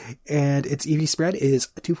ability, and its EV spread is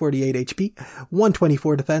 248 HP,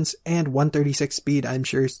 124 defense, and 136 speed. I'm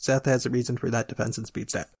sure Seth has a reason for that defense and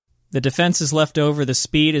speed stat. The defense is left over. The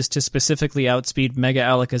speed is to specifically outspeed Mega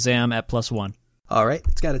Alakazam at +1. Alright,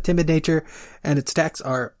 it's got a timid nature, and its attacks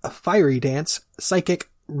are a Fiery Dance, Psychic,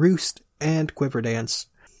 Roost, and Quiver Dance.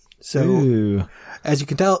 So, as you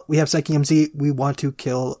can tell, we have Psyche MZ. We want to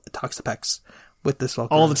kill Toxapex with this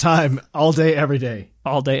Volcarona. All the time. All day, every day.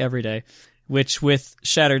 All day, every day. Which with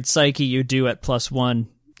Shattered Psyche you do at +1.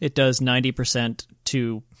 It does 90%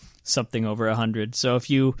 to something over 100. So if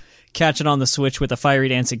you catch it on the switch with a Fiery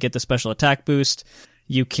Dance and get the special attack boost,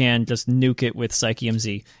 you can just nuke it with Psyche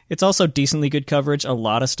MZ. It's also decently good coverage. A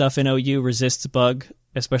lot of stuff in OU resists bug,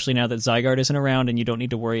 especially now that Zygarde isn't around and you don't need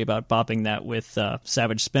to worry about bopping that with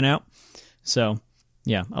Savage Spinout. So,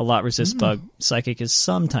 yeah, a lot resists bug. Psychic is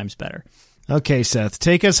sometimes better. Okay, Seth,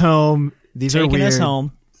 take us home. These are weird. Taking us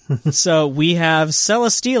home. So we have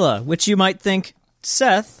Celesteela, which you might think,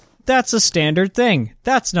 Seth, That's a standard thing.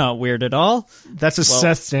 That's not weird at all. That's a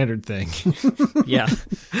Seth standard thing. Yeah.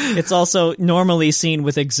 It's also normally seen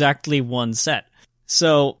with exactly one set.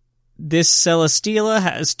 So this Celesteela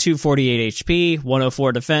has 248 HP,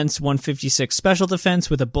 104 defense, 156 special defense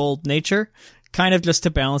with a bold nature, kind of just to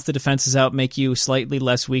balance the defenses out, make you slightly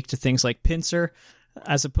less weak to things like Pincer,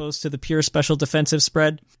 as opposed to the pure special defensive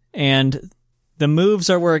spread. And the moves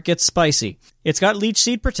are where it gets spicy. It's got Leech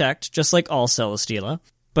Seed Protect, just like all Celesteela,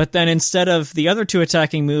 but then instead of the other two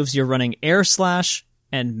attacking moves, you're running Air Slash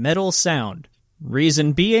and Metal Sound.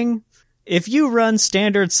 Reason being, if you run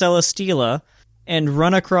standard Celesteela and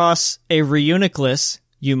run across a Reuniclus,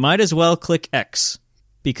 you might as well click X,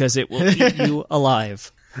 because it will eat you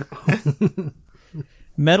alive.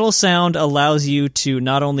 Metal Sound allows you to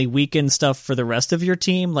not only weaken stuff for the rest of your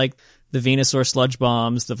team, like the Venusaur Sludge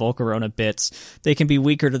Bombs, the Volcarona Bits, they can be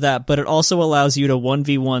weaker to that, but it also allows you to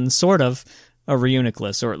 1v1 sort of a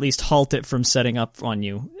Reuniclus, or at least halt it from setting up on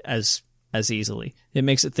you as easily. It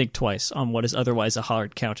makes it think twice on what is otherwise a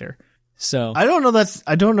hard counter. So I don't know if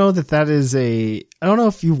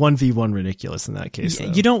you 1v1 Ridiculous in that case.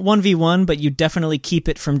 You don't 1v1, but you definitely keep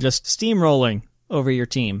it from just steamrolling over your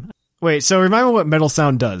team. Wait, so remind me what Metal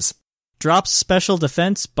Sound does. Drops special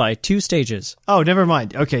defense by 2 stages. Oh, never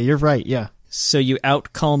mind. Okay, you're right, yeah. So you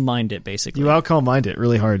out-calm mind it, basically. You out-calm mind it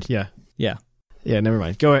really hard, yeah. Yeah. Yeah, never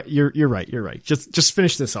mind. Go ahead. You're right. Just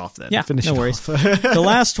finish this off then. Yeah, finish no worries. The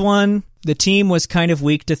last one, the team was kind of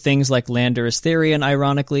weak to things like Landorus Therian,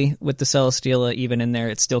 ironically, with the Celesteela even in there.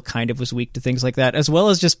 It still kind of was weak to things like that, as well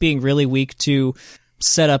as just being really weak to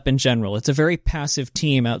setup in general. It's a very passive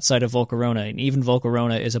team outside of Volcarona, and even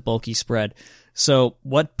Volcarona is a bulky spread. So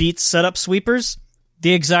what beats setup sweepers?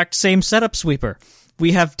 The exact same setup sweeper.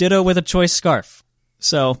 We have Ditto with a Choice Scarf.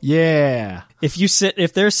 So yeah,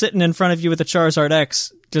 if they're sitting in front of you with a Charizard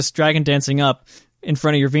X, just Dragon Dancing up in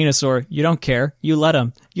front of your Venusaur, you don't care. You let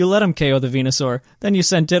him KO the Venusaur. Then you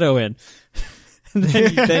send Ditto in.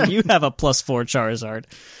 then you have a +4 Charizard.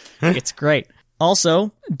 It's great.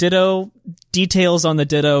 Also, Ditto, details on the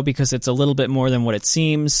Ditto, because it's a little bit more than what it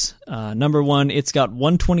seems. Number 1, it's got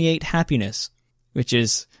 128 happiness, which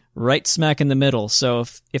is right smack in the middle. So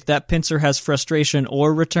if that Pincer has frustration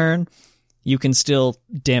or return, you can still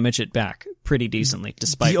damage it back pretty decently,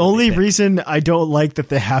 despite the only reason I don't like that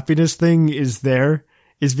the happiness thing is there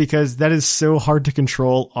is because that is so hard to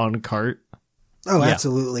control on cart. Oh, yeah.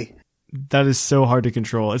 Absolutely. That is so hard to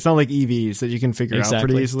control. It's not like EVs that you can figure out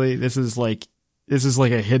pretty easily. This is like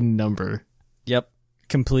a hidden number. Yep.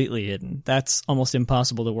 Completely hidden. That's almost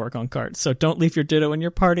impossible to work on cart. So don't leave your Ditto in your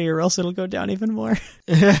party or else it'll go down even more.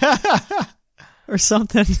 Or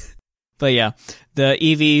something. But yeah, the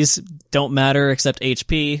EVs don't matter except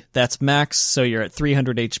HP. That's max, so you're at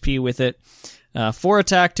 300 HP with it. 4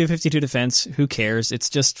 attack, 252 defense. Who cares?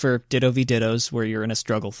 It's just for Ditto v Dittos where you're in a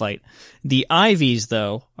struggle fight. The IVs,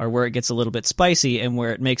 though, are where it gets a little bit spicy and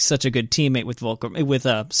where it makes such a good teammate with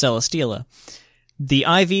Celesteela. The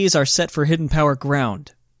IVs are set for Hidden Power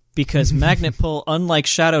Ground, because Magnet Pull, unlike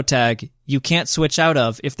Shadow Tag, you can't switch out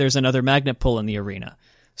of if there's another Magnet Pull in the arena.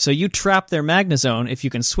 So you trap their Magnezone, if you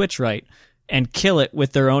can switch right, and kill it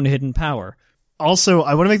with their own hidden power. Also,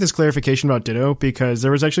 I want to make this clarification about Ditto, because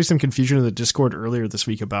there was actually some confusion in the Discord earlier this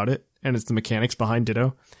week about it, and it's the mechanics behind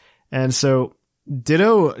Ditto. And so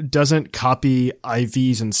Ditto doesn't copy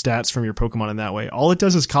IVs and stats from your Pokemon in that way. All it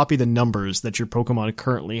does is copy the numbers that your Pokemon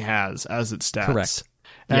currently has as its stats. Correct.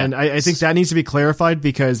 And I think that needs to be clarified,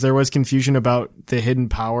 because there was confusion about the hidden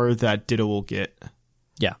power that Ditto will get.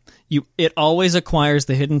 Yeah. It always acquires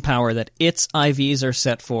the hidden power that its IVs are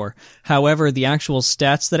set for. However, the actual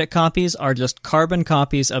stats that it copies are just carbon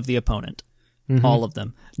copies of the opponent. Mm-hmm. All of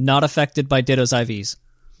them. Not affected by Ditto's IVs.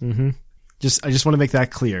 Mm-hmm. I just want to make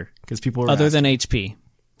that clear, because people are Other asking. than HP.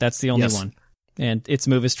 That's the only one. And its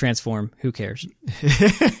move is Transform. Who cares?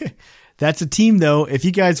 That's a team, though. If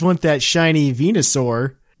you guys want that shiny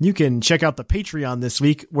Venusaur, you can check out the Patreon this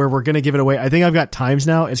week, where we're going to give it away. I think I've got times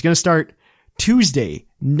now. It's going to start Tuesday,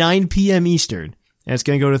 9 p.m. Eastern, and it's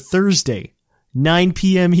going to go to Thursday, 9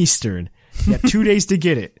 p.m. Eastern. You got 2 days to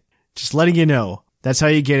get it. Just letting you know. That's how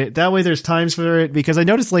you get it. That way there's times for it, because I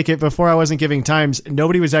noticed before I wasn't giving times,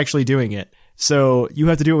 nobody was actually doing it. So you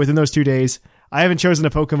have to do it within those 2 days. I haven't chosen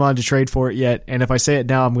a Pokemon to trade for it yet, and if I say it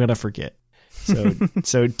now, I'm going to forget.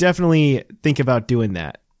 So definitely think about doing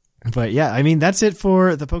that. But yeah, I mean, that's it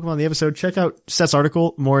for the Pokemon of the episode. Check out Seth's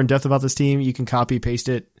article, more in depth about this team. You can copy, paste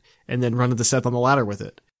it, and then run to the Seth on the ladder with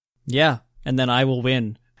it. Yeah, and then I will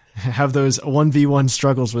win. Have those 1v1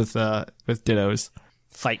 struggles with Dittos.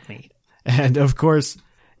 Fight me. And of course,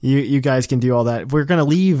 You guys can do all that. We're going to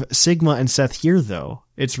leave Sigma and Seth here, though.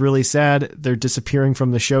 It's really sad. They're disappearing from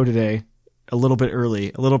the show today a little bit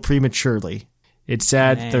early, a little prematurely. It's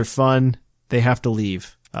sad. Man. They're fun. They have to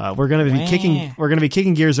leave. We're going to be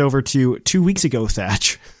kicking gears over to 2 weeks ago,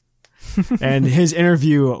 Thatch, and his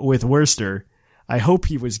interview with Worcester. I hope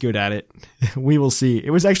he was good at it. We will see. It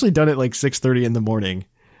was actually done at like 6:30 in the morning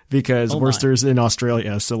because Worcester's in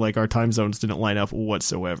Australia, so like our time zones didn't line up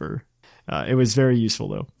whatsoever. It was very useful,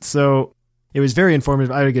 though. So it was very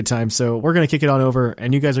informative. I had a good time. So we're going to kick it on over,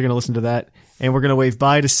 and you guys are going to listen to that. And we're going to wave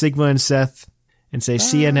bye to Sigma and Seth and say,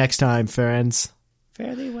 see you next time, friends.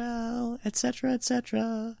 Fare thee well, etc.,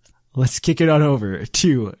 etc. Let's kick it on over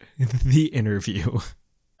to the interview.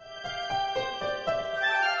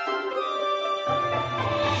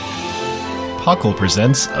 Puckle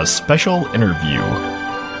presents a special interview.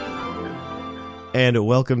 And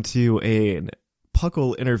welcome to a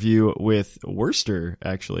Puckle interview with Worcester,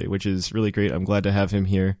 actually, which is really great. I'm glad to have him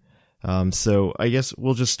here. So I guess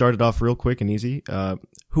we'll just start it off real quick and easy.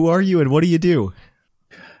 Who are you and what do you do?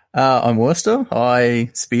 I'm Worcester.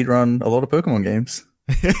 I speedrun a lot of Pokemon games.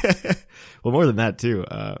 Well, more than that too.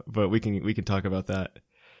 But we can talk about that.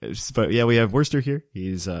 But yeah, we have Worcester here.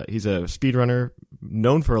 He's a speedrunner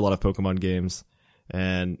known for a lot of Pokemon games,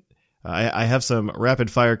 and I have some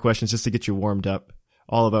rapid fire questions just to get you warmed up,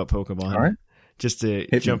 all about Pokemon. All right. Just to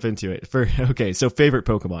jump into it. So favorite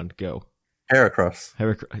Pokemon, go. Heracross.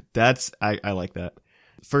 That's I like that.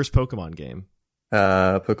 First Pokemon game.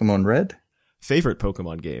 Pokemon Red. Favorite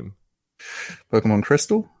Pokemon game. Pokemon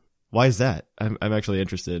Crystal. Why is that? I'm actually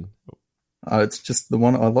interested. It's just the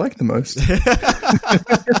one I like the most.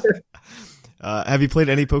 Have you played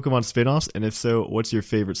any Pokemon spin-offs? And if so, what's your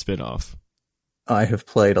favorite spin-off? I have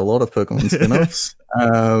played a lot of Pokemon spin-offs.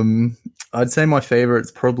 I'd say my favorite's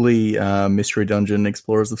probably Mystery Dungeon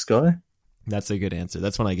Explorers of Sky. That's a good answer.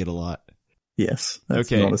 That's one I get a lot. Yes,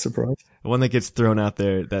 that's not a surprise. One that gets thrown out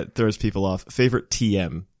there that throws people off. Favorite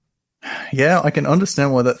TM? Yeah, I can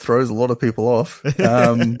understand why that throws a lot of people off.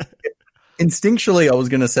 Instinctually, I was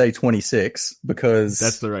going to say 26 because...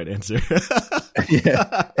 That's the right answer.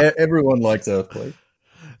 Yeah, everyone likes Earthquake.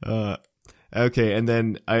 Okay, and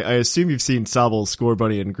then I assume you've seen Sobble,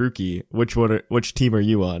 Scorbunny, and Grookey. Which team are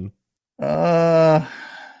you on?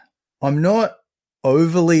 I'm not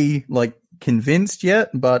overly convinced yet,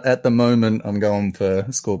 but at the moment I'm going for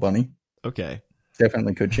Scorbunny. Okay.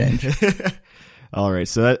 Definitely could change. All right,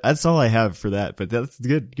 so that's all I have for that, but that's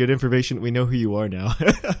good information. We know who you are now.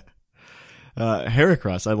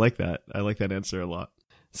 Heracross, I like that. I like that answer a lot.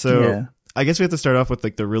 So yeah. I guess we have to start off with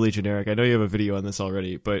the really generic. I know you have a video on this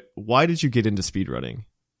already, but why did you get into speedrunning?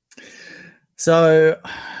 So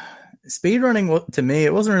speedrunning, to me,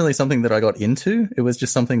 it wasn't really something that I got into. It was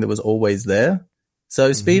just something that was always there.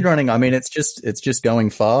 So speedrunning, I mean, it's just going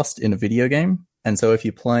fast in a video game. And so if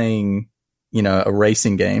you're playing, a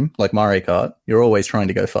racing game like Mario Kart, you're always trying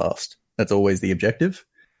to go fast. That's always the objective.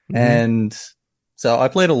 Mm-hmm. And so I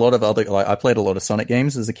played a lot of Sonic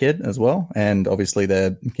games as a kid as well. And obviously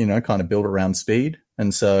they're, kind of built around speed.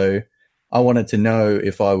 And so I wanted to know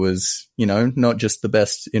if I was, not just the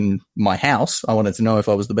best in my house. I wanted to know if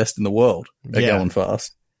I was the best in the world at going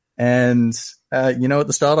fast. And, at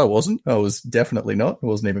the start I wasn't. I was definitely not. I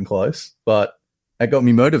wasn't even close. But it got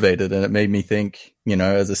me motivated and it made me think,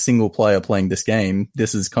 as a single player playing this game,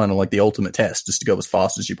 this is kind of like the ultimate test, just to go as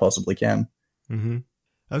fast as you possibly can. Mm-hmm.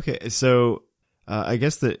 Okay, so I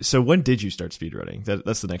guess so when did you start speedrunning?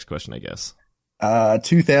 That's the next question, I guess.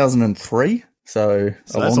 2003. So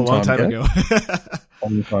that's a long time ago. A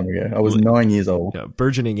long time ago. I was 9 years old. Yeah,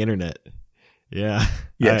 burgeoning internet. Yeah.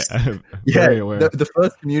 Yes. I'm very aware. The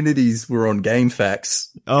first communities were on GameFAQs.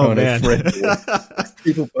 Oh, man.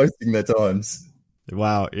 People posting their times.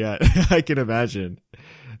 Wow. Yeah. I can imagine.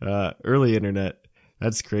 Early internet.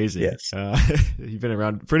 That's crazy. Yes. You've been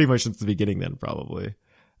around pretty much since the beginning then, probably.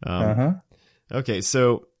 Okay.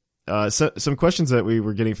 So some questions that we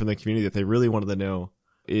were getting from the community that they really wanted to know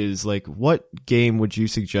is what game would you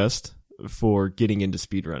suggest for getting into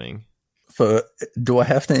speedrunning? Do I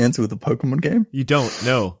have to answer with a Pokemon game? You don't,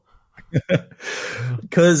 no.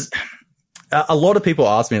 Because a lot of people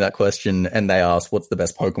ask me that question and they ask, what's the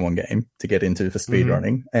best Pokemon game to get into for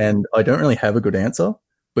speedrunning? Mm-hmm. And I don't really have a good answer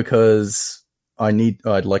because I'd need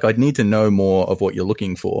to know more of what you're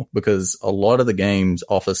looking for because a lot of the games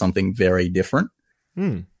offer something very different.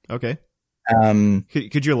 Okay.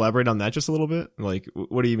 Could you elaborate on that just a little bit?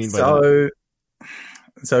 What do you mean by that?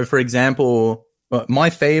 So for example, my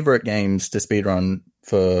favorite games to speedrun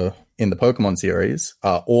in the Pokemon series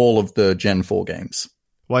are all of the Gen 4 games.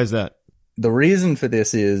 Why is that? The reason for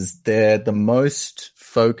this is they're the most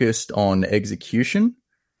focused on execution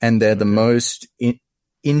and they're the most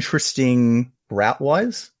interesting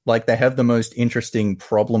route-wise. Like, they have the most interesting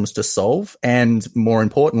problems to solve, and more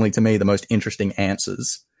importantly to me, the most interesting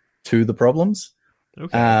answers to the problems.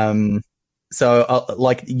 Okay. So,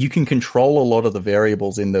 like, you can control a lot of the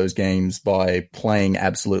variables in those games by playing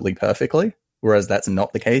absolutely perfectly, whereas that's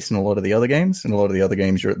not the case in a lot of the other games. In a lot of the other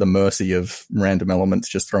games, you're at the mercy of random elements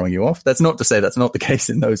just throwing you off. That's not to say that's not the case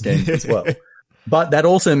in those games as well. But that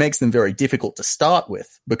also makes them very difficult to start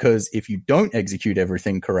with, because if you don't execute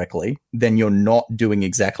everything correctly, then you're not doing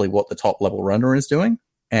exactly what the top level runner is doing.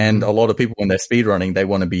 And a lot of people, when they're speedrunning, they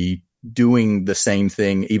want to be doing the same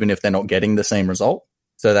thing, even if they're not getting the same result.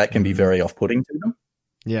 So that can be very off-putting to them.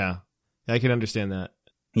 Yeah, I can understand that.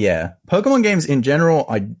 Yeah. Pokemon games in general,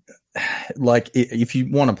 if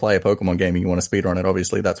you want to play a Pokemon game and you want to speedrun it,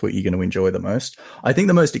 obviously that's what you're going to enjoy the most. I think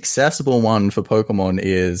the most accessible one for Pokemon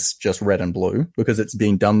is just Red and Blue, because it's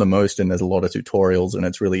being done the most and there's a lot of tutorials and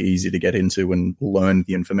it's really easy to get into and learn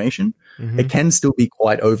the information. It can still be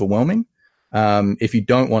quite overwhelming. If you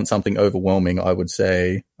don't want something overwhelming, I would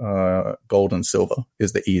say Gold and Silver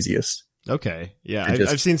is the easiest. Okay. Yeah,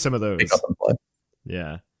 I've seen some of those. Pick up and play.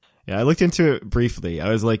 Yeah. Yeah, I looked into it briefly. I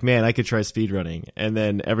was like, man, I could try speedrunning. And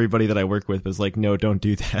then everybody that I work with was like, no, don't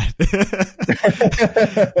do that.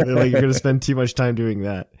 They're like, you're going to spend too much time doing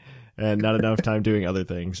that and not enough time doing other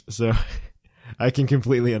things. So I can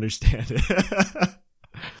completely understand it.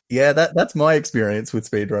 Yeah, that's my experience with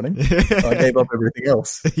speedrunning. I gave up everything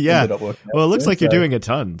else. Yeah. Well, it looks like you're doing a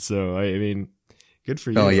ton. So, I mean, good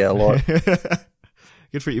for you. Oh, yeah, a lot.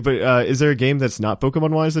 Good for you. But is there a game that's not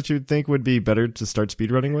Pokemon-wise that you would think would be better to start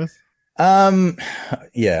speedrunning with?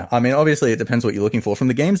 Yeah. I mean, obviously, it depends what you're looking for. From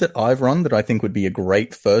the games that I've run that I think would be a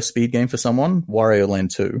great first speed game for someone, Wario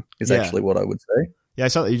Land 2 is actually what I would say. Yeah, I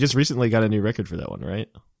saw that you just recently got a new record for that one, right?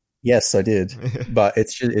 Yes, I did. But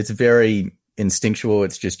it's very instinctual.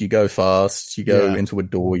 It's just you go fast, you go into a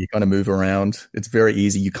door, you kind of move around. It's very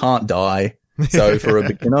easy. You can't die. So for a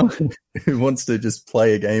beginner who wants to just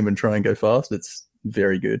play a game and try and go fast, it's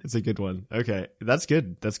very good. It's a good one. Okay. That's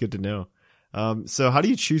good. That's good to know. So how do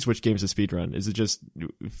you choose which games to speedrun? Is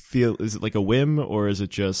it like a whim, or is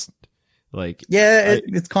it just like... Yeah,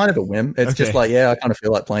 it's kind of a whim. It's just like, I kind of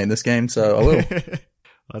feel like playing this game, so I will.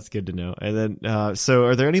 That's good to know. And then, so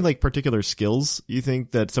are there any like particular skills you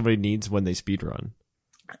think that somebody needs when they speedrun?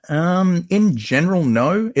 In general,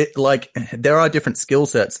 no. There are different skill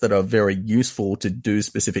sets that are very useful to do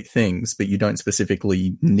specific things, but you don't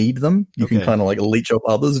specifically need them. You can kind of like leech off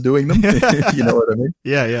others doing them. You know what I mean?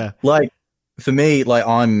 Yeah. Like for me, like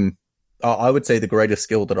I would say the greatest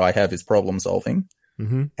skill that I have is problem solving.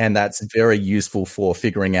 And that's very useful for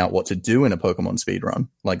figuring out what to do in a Pokemon speedrun,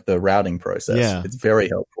 like the routing process. Yeah. It's very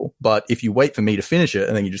helpful. But if you wait for me to finish it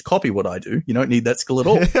and then you just copy what I do, you don't need that skill at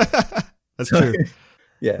all. That's true.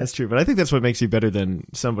 Yeah, that's true. But I think that's what makes you better than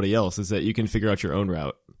somebody else, is that you can figure out your own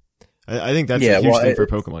route. I think that's a huge thing for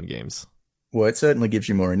Pokemon games. Well, it certainly gives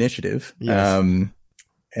you more initiative. Yes.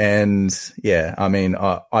 And yeah, I mean,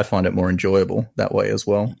 I find it more enjoyable that way as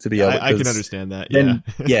well, to be able to. I can understand that.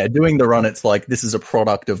 Yeah. Doing the run, it's like, this is a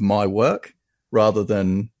product of my work rather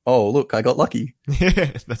than, oh, look, I got lucky.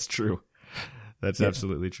 That's true. That's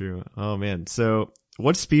absolutely true. Oh, man. So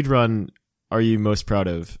what speedrun are you most proud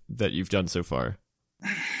of that you've done so far?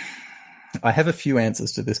 I have a few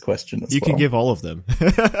answers to this question as You can give all of them.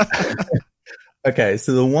 Okay,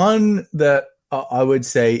 so the one that I would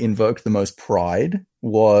say invoked the most pride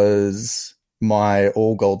was my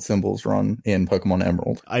all gold symbols run in Pokemon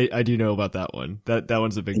Emerald. I do know about that one. That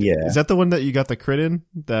one's a big... Yeah. Is that the one that you got the crit in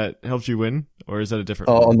that helped you win? Or is that a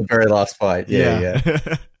different one? On the very last fight. Yeah.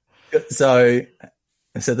 So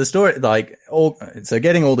the story,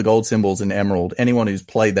 getting all the gold symbols in Emerald, anyone who's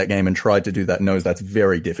played that game and tried to do that knows that's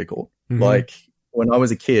very difficult. Mm-hmm. Like, when I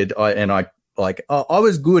was a kid, I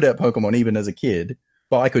was good at Pokemon even as a kid,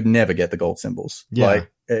 but I could never get the gold symbols. Yeah.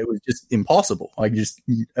 Like, it was just impossible.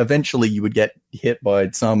 Eventually you would get hit by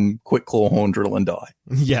some quick claw horn drill and die.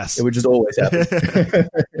 Yes. It would just always happen.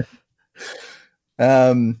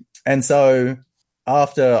 And so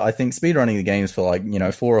after, I think, speedrunning the games for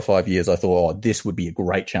 4 or 5 years, I thought, this would be a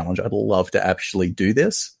great challenge. I'd love to actually do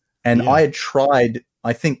this. And I had tried,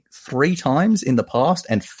 I think, 3 times in the past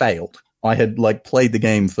and failed. I had played the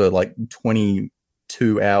game for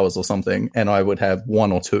 22 hours or something, and I would have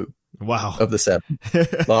 1 or 2. Wow. Of the 7.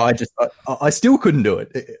 I still couldn't do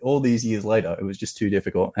it. All these years later, it was just too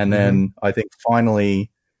difficult. And then I think finally,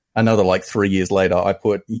 another 3 years later, I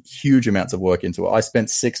put huge amounts of work into it. I spent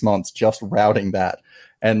 6 months just routing that.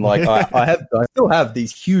 And like I still have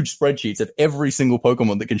these huge spreadsheets of every single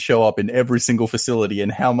Pokemon that can show up in every single facility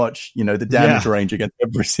and how much, the damage range against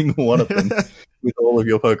every single one of them with all of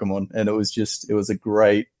your Pokemon. And it was a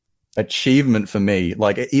great achievement for me,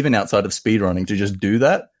 like even outside of speedrunning, to just do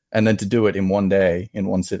that and then to do it in one day, in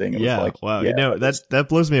one sitting. It was like, wow. That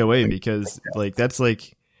blows me away because that's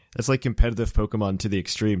like competitive Pokemon to the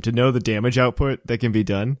extreme. To know the damage output that can be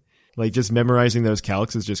done, like just memorizing those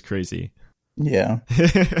calcs is just crazy. Yeah.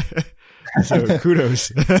 So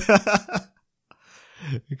kudos.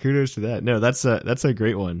 Kudos to that. No, that's a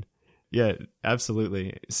great one. Yeah,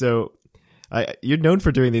 absolutely. So you're known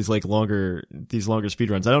for doing these longer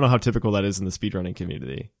speedruns. I don't know how typical that is in the speedrunning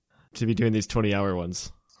community to be doing these 20-hour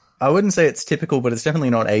ones. I wouldn't say it's typical, but it's definitely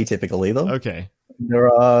not atypical either. Okay.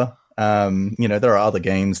 There are there are other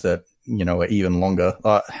games that, are even longer.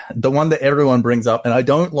 The one that everyone brings up, and I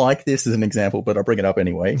don't like this as an example, but I'll bring it up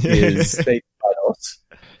anyway, is Baten Kaitos.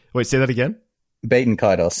 Wait, say that again? Baten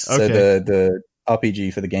Kaitos. Okay. So the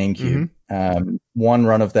RPG for the GameCube. Mm-hmm. One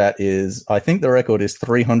run of that is, I think the record is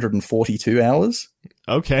 342 hours.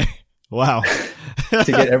 Okay. Wow. To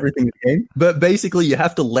get everything in the game. But basically you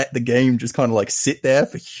have to let the game just kind of like sit there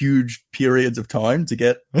for huge periods of time to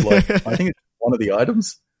get I think it's one of the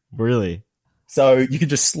items. Really? So you can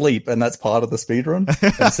just sleep and that's part of the speedrun.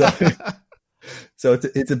 So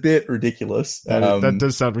it's a bit ridiculous. That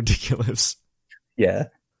does sound ridiculous. Yeah.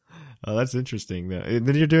 Oh, that's interesting. And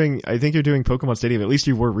then I think you're doing Pokemon Stadium. At least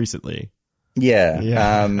you were recently.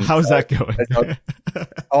 Yeah. How's that going?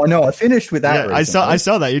 Oh no, I finished with that. Yeah, I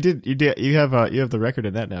saw that. You have the record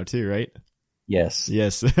in that now too, right? Yes.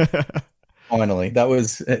 Finally.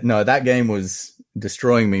 That game was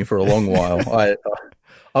destroying me for a long while.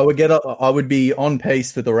 I would get up, I would be on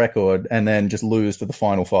pace for the record and then just lose to the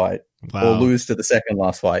final fight. Wow. Or lose to the second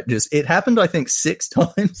last fight. It happened, I think, 6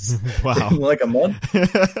 times. Wow. In like a month.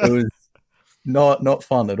 It was not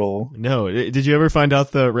fun at all. No. Did you ever find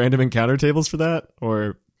out the random encounter tables for that?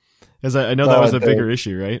 Or, as I know that was a bigger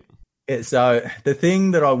issue, right? So the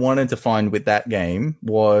thing that I wanted to find with that game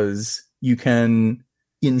was you can,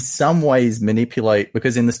 in some ways, manipulate,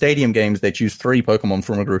 because in the Stadium games, they choose 3 Pokemon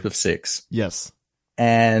from a group of 6. Yes.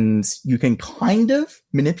 And you can kind of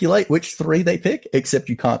manipulate which 3 they pick, except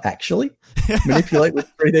you can't actually manipulate which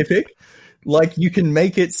 3 they pick. Like, you can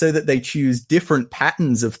make it so that they choose different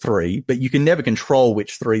patterns of 3, but you can never control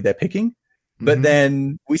which 3 they're picking. But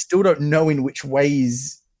then we still don't know in which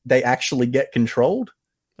ways they actually get controlled.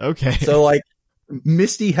 Okay. So, like,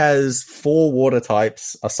 Misty has 4 water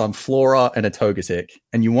types, a Sunflora and a Togetic,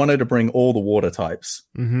 and you want her to bring all the water types.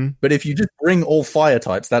 Mm-hmm. But if you just bring all fire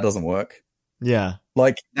types, that doesn't work. Yeah.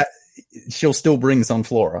 Like, she'll still bring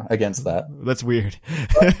Sunflora against that. That's weird.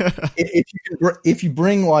 if you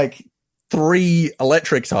bring, like, 3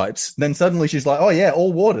 electric types, then suddenly she's like, oh yeah,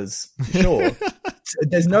 all waters. Sure.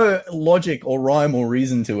 There's no logic or rhyme or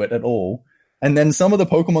reason to it at all. And then some of the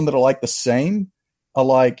Pokemon that are like the same are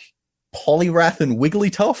like Poliwrath and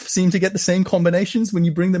Wigglytuff seem to get the same combinations when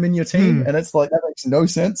you bring them in your team. And it's like, that makes no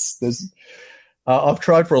sense. I've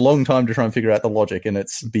tried for a long time to try and figure out the logic, and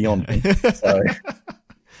it's beyond me. So.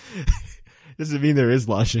 Doesn't mean there is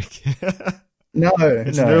logic. No,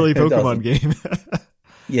 it's an early Pokemon game.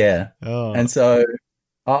 Yeah. Oh. And so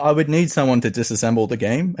I would need someone to disassemble the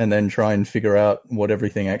game and then try and figure out what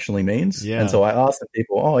everything actually means. Yeah. And so I asked the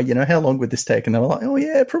people, how long would this take? And they were like, oh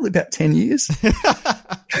yeah, probably about 10 years.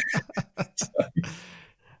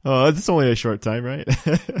 Oh, it's only a short time, right?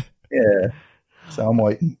 Yeah. So I'm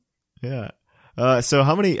waiting. Yeah. So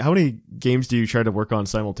how many games do you try to work on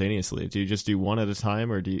simultaneously? Do you just do one at a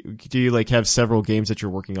time, or do you like have several games that you're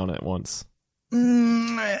working on at once?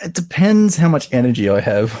 It depends how much energy I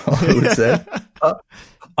have, I would say.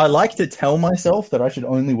 I like to tell myself that I should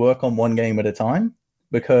only work on one game at a time,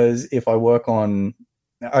 because if I work on...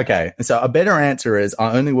 Okay, so a better answer is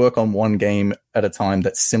I only work on one game at a time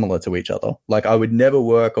that's similar to each other. Like, I would never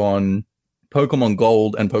work on Pokemon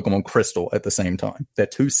Gold and Pokemon Crystal at the same time. They're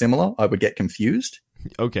too similar. I would get confused.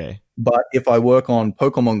 Okay. But if I work on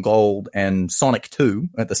Pokemon Gold and Sonic 2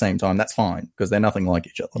 at the same time, that's fine, because they're nothing like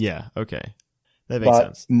each other. Yeah, okay. That makes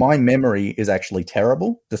sense. My memory is actually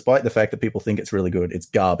terrible, despite the fact that people think it's really good. It's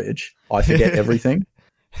garbage. I forget everything.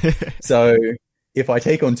 So if I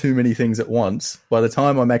take on too many things at once, by the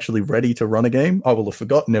time I'm actually ready to run a game, I will have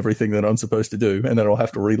forgotten everything that I'm supposed to do, and then I'll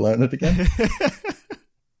have to relearn it again.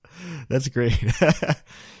 That's great.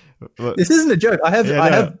 This isn't a joke. I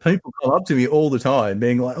have people come up to me all the time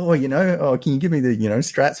being like, can you give me the,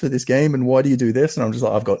 strats for this game, and why do you do this? And I'm just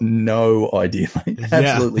like, I've got no idea, mate.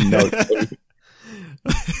 Absolutely no clue.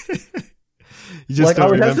 You just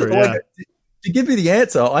don't remember, to give me the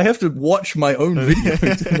answer, I have to watch my own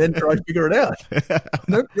videos and then try and figure it out. I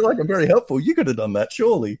don't feel like I'm very helpful. You could have done that,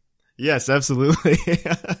 surely. Yes, absolutely.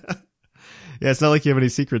 Yeah, it's not like you have any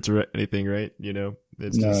secrets or anything, right? You know,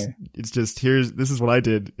 it's just this is what I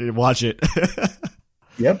did. Watch it.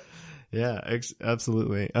 Yep. Yeah,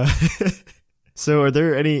 absolutely. So do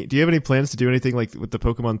you have any plans to do anything like with the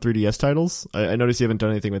Pokemon 3DS titles? I noticed you haven't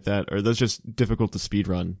done anything with that, or are those just difficult to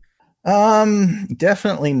speedrun?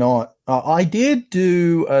 Definitely not. I did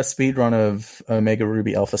do a speedrun of Omega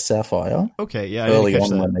Ruby Alpha Sapphire. Okay, yeah, early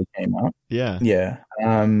on when they came out. Yeah. Yeah.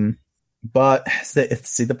 But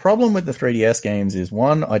see, the problem with the 3DS games is,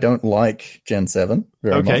 one, I don't like Gen 7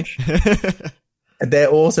 very much.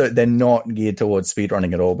 They're not geared towards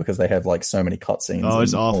speedrunning at all because they have like so many cutscenes. Oh,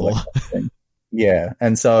 it's awful. Yeah.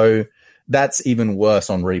 And so that's even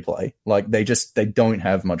worse on replay. Like they don't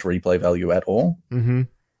have much replay value at all. Mm-hmm.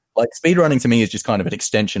 Like speedrunning to me is just kind of an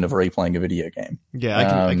extension of replaying a video game. Yeah,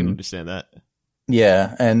 I can understand that.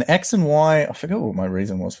 Yeah. And X and Y, I forgot what my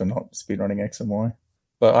reason was for not speedrunning X and Y.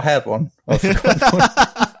 But I had one.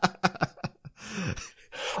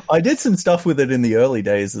 I did some stuff with it in the early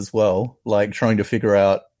days as well, like trying to figure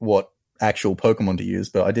out what actual Pokemon to use,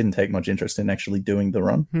 but I didn't take much interest in actually doing the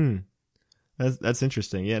run. That's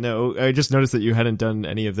interesting. Yeah, no, I just noticed that you hadn't done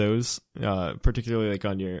any of those, particularly like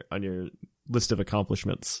on your list of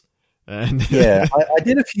accomplishments. And yeah, I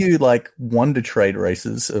did a few like Wonder Trade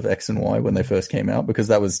races of X and Y when they first came out because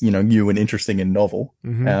that was, new and interesting and novel.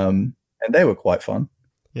 Mm-hmm. And they were quite fun.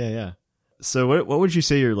 Yeah. So what would you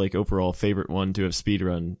say your like overall favorite one to have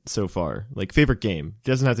speedrun so far? Like favorite game? It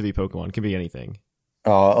doesn't have to be Pokemon, it can be anything.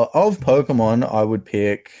 Of Pokemon, I would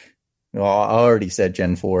pick, I already said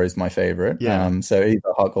Gen 4 is my favorite. Yeah. So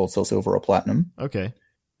either Heart Gold, Soul Silver, or Platinum. Okay.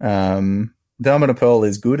 Diamond and Pearl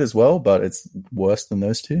is good as well, but it's worse than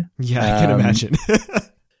those two. Yeah, I can imagine.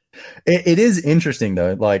 It is interesting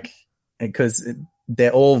though, like, because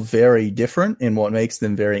they're all very different in what makes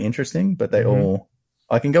them very interesting, but they all,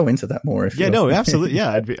 I can go into that more if you no, absolutely.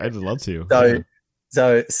 Yeah, I'd love to.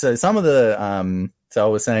 So some of the so I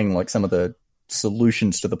was saying like some of the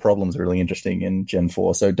solutions to the problems are really interesting in Gen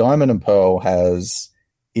 4. So Diamond and Pearl has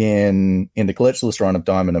in the glitchless run of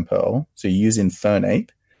Diamond and Pearl, so you use Infernape,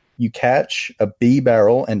 you catch a bee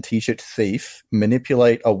barrel and T-shirt thief,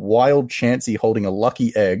 manipulate a wild Chansey holding a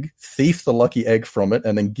lucky egg, thief the lucky egg from it,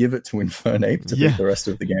 and then give it to Infernape to beat the rest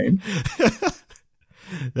of the game.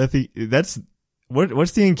 That's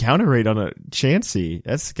what's the encounter rate on a Chansey?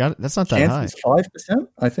 That's not that high. Chansey's 5%,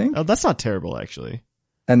 I think. Oh, that's not terrible actually.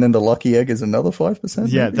 And then the lucky egg is another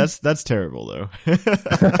 5%. Yeah, maybe? That's terrible though.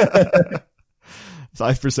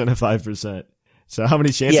 5% of 5%. So how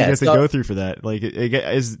many chances do you have to go through for that? Like,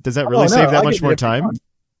 does that really save that much more time?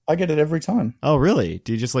 I get it every time. Oh, really?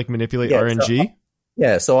 Do you just like manipulate RNG?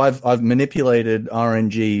 So I've manipulated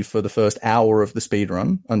RNG for the first hour of the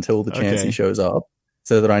speedrun until the Chansey shows up,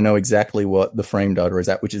 so that I know exactly what the frame data is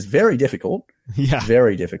at, which is very difficult. Yeah,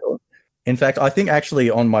 very difficult. In fact, I think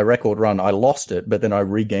actually on my record run I lost it, but then I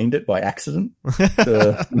regained it by accident.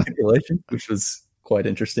 The manipulation, which was quite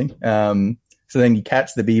interesting. So then you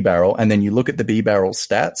catch the bee barrel, and then you look at the bee barrel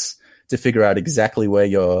stats to figure out exactly where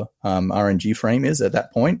your RNG frame is at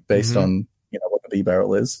that point, based on what the bee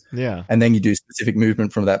barrel is. Yeah, and then you do specific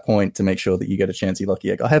movement from that point to make sure that you get a Chansey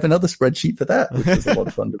lucky egg. I have another spreadsheet for that, which is a lot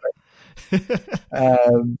of fun to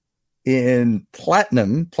make. In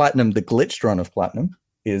Platinum, the glitched run of Platinum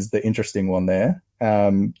is the interesting one there.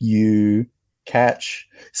 You catch,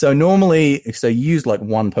 so normally, you use like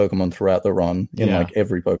one Pokemon throughout the run in like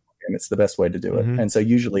every Pokemon game. It's the best way to do it. And so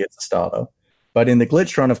usually it's a starter. But in the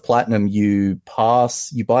glitched run of Platinum, you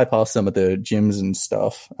bypass some of the gyms and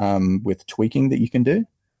stuff with tweaking that you can do.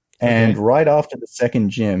 And right after the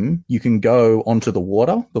second gym, you can go onto the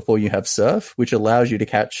water before you have Surf, which allows you to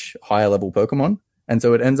catch higher level Pokemon. And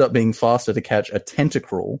so it ends up being faster to catch a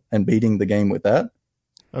Tentacruel and beating the game with that.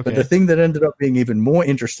 Okay. But the thing that ended up being even more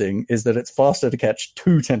interesting is that it's faster to catch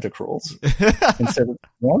 2 Tentacruels instead of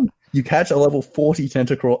 1. You catch a level 40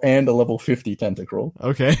 Tentacruel and a level 50 Tentacruel.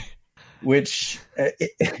 Okay. Which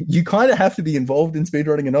you kind of have to be involved in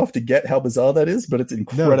speedrunning enough to get how bizarre that is, but it's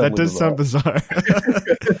incredibly bizarre. No, that does sound bizarre.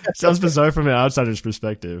 Sounds bizarre from an outsider's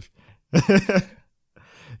perspective.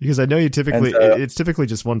 Because I know it's typically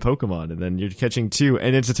just one Pokemon, and then you're catching 2,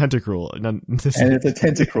 and it's a Tentacruel. And it's a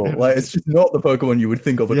Tentacruel. Like, it's just not the Pokemon you would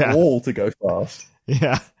think of at all to go fast.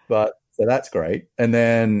 Yeah. But, so that's great. And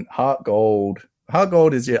then Heart Gold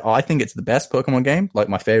is, I think it's the best Pokemon game. Like,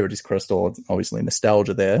 my favorite is Crystal. It's obviously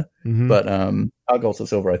nostalgia there. But Heart Gold to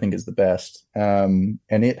Silver, I think, is the best. And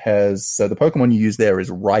it has, so the Pokemon you use there is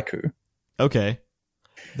Raikou. Okay.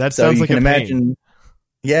 That sounds like a pain.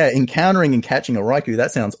 encountering and catching a Raikou,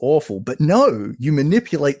 that sounds awful. But no, you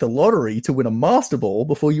manipulate the lottery to win a Master Ball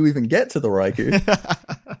before you even get to the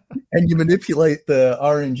Raikou. And you manipulate the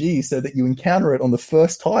RNG so that you encounter it on the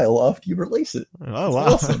first tile after you release it. Oh,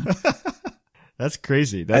 wow. Awesome. That's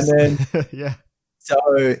crazy. And then, yeah. So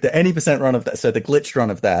the 80% run of that, so the glitched run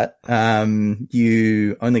of that,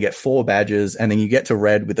 you only get 4 badges, and then you get to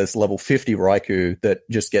red with this level 50 Raikou that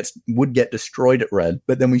just would get destroyed at red.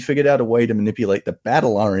 But then we figured out a way to manipulate the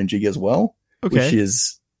battle RNG as well, which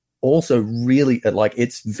is also really, like,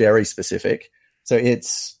 it's very specific. So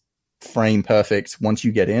it's frame perfect once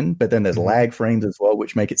you get in, but then there's lag frames as well,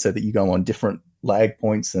 which make it so that you go on different lag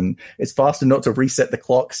points, and it's faster not to reset the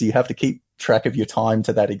clock, so you have to keep track of your time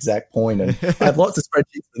to that exact point. And I have lots of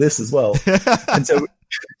spreadsheets for this as well. And so,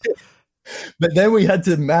 but then we had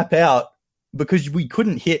to map out, because we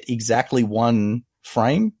couldn't hit exactly one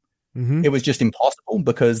frame. It was just impossible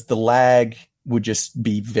because the lag would just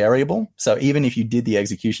be variable. So even if you did the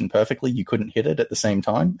execution perfectly, you couldn't hit it at the same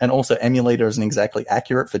time. And also emulator isn't exactly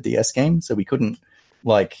accurate for DS games. So we couldn't,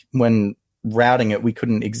 like, when routing it, we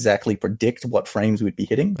couldn't exactly predict what frames we'd be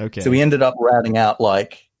hitting. So we ended up routing out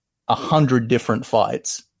like 100 different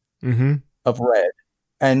fights of red.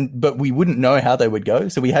 But we wouldn't know how they would go.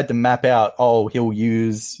 So we had to map out, he'll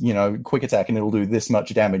use, quick attack and it'll do this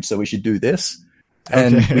much damage. So we should do this.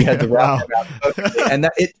 And we had to route them out perfectly. And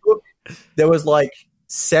there was like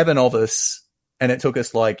 7 of us, and it took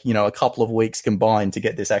us like, a couple of weeks combined to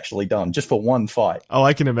get this actually done, just for one fight. Oh,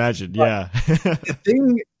 I can imagine. Yeah.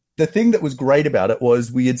 The thing that was great about it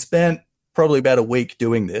was we had spent probably about a week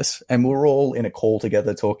doing this, and we were all in a call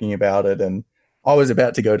together talking about it, and I was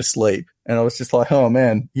about to go to sleep, and I was just like, oh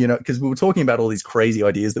man, because we were talking about all these crazy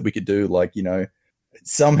ideas that we could do, like,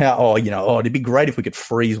 somehow, it'd be great if we could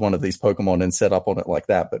freeze one of these Pokemon and set up on it like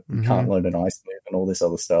that, but we can't learn an ice move and all this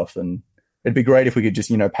other stuff. And it'd be great if we could just,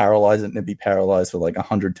 paralyze it, and it'd be paralyzed for like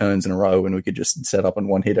 100 turns in a row, and we could just set up and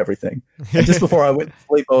one hit everything. And just before I went to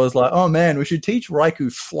sleep, I was like, oh man, we should teach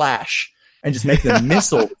Raikou Flash and just make them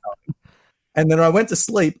miss all the time. And then I went to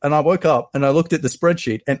sleep, and I woke up and I looked at the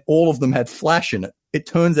spreadsheet, and all of them had Flash in it. It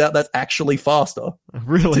turns out that's actually faster.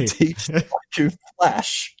 Really? To teach Raikou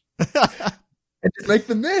Flash. And just make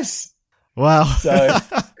them miss. Wow. So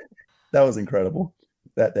that was incredible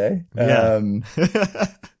that day. Yeah.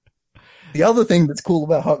 The other thing that's cool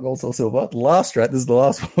about Heart Gold Soul Silver, the last strat, this is the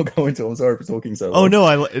last one I'll go into. I'm sorry for talking so long.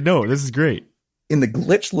 Oh, no, this is great. In the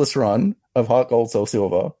glitchless run of Heart Gold Soul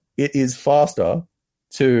Silver, it is faster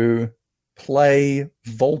to play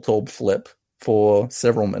Voltorb Flip for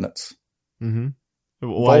several minutes.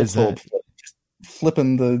 Why is that? Flip, just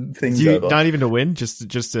flipping the things over. Not even to win, just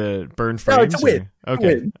to burn frames? No, to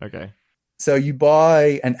win. Okay. So you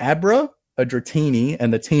buy an Abra, a Dratini,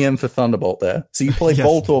 and the TM for Thunderbolt there. So you play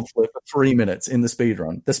Voltorb Flip for 3 minutes in the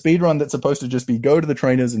speedrun. The speedrun that's supposed to just be go to the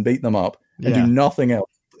trainers and beat them up and do nothing else.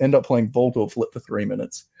 End up playing Voltorb Flip for 3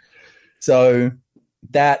 minutes. So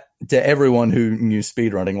that, to everyone who knew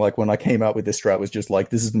speedrunning, like when I came out with this strat, was just like,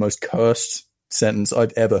 this is the most cursed sentence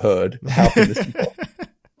I've ever heard. How can this be possible?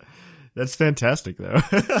 That's fantastic, though.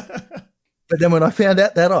 But then when I found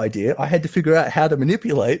out that idea, I had to figure out how to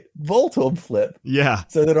manipulate Voltorb Flip. Yeah.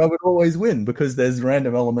 So that I would always win, because there's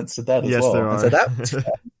random elements to that as well. There are. And so that was fun.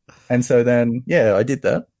 And so then, I did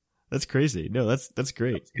that. That's crazy. No, that's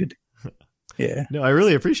great. That's good. Yeah. No, I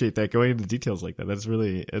really appreciate that, going into details like that. It's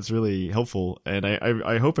really helpful, and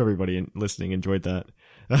I hope everybody listening enjoyed that.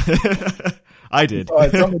 I did.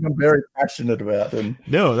 It's something I'm very passionate about. And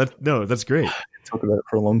that's great. Talk about it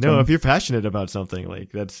for a long time. No, if you're passionate about something,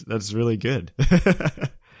 like that's really good to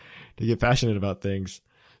get passionate about things.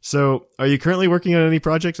 So, are you currently working on any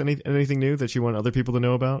projects? Anything new that you want other people to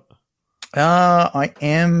know about? I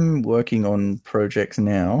am working on projects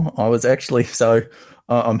now. I was actually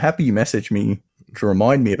I'm happy you messaged me to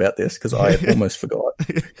remind me about this, because I almost forgot.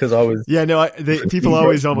 Because I was people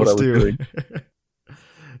always almost do.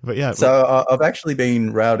 But yeah, so I've actually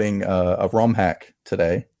been routing a ROM hack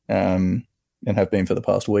today, and have been for the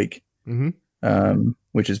past week,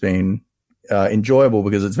 which has been enjoyable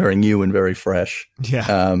because it's very new and very fresh.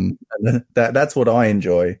 Yeah, and that's what I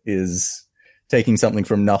enjoy, is taking something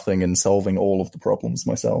from nothing and solving all of the problems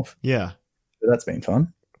myself. Yeah, so that's been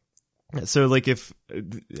fun. So, like, if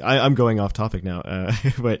I'm going off topic now,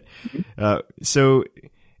 but so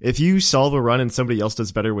if you solve a run and somebody else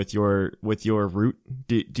does better with your route,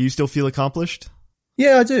 do you still feel accomplished?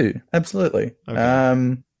 Yeah, I do. Absolutely.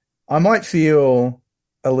 Okay. I might feel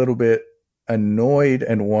a little bit annoyed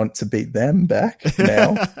and want to beat them back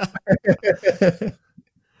now.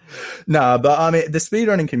 No, but I mean, the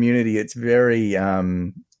speedrunning community, it's very,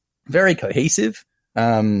 very cohesive.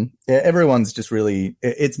 everyone's just really,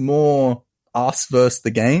 it's more us versus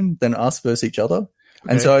the game than us versus each other. Okay.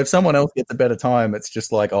 And so if someone else gets a better time, it's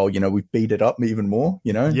just like, oh, we beat it up even more,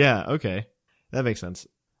 Yeah, okay. That makes sense.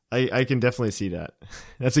 I can definitely see that.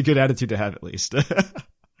 That's a good attitude to have, at least.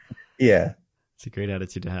 Yeah. It's a great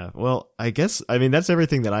attitude to have. Well, that's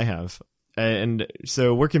everything that I have. And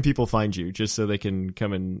so where can people find you, just so they can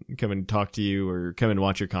come and talk to you, or come and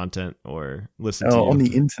watch your content, or listen to you? On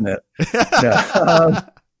the internet.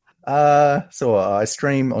 So I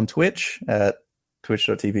stream on Twitch at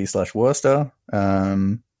twitch.tv/Worcester.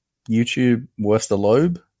 YouTube, Worcester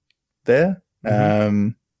Lobe there. Mm-hmm.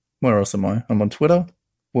 Where else am I? I'm on Twitter,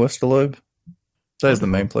 Worcester Lobe. Those are the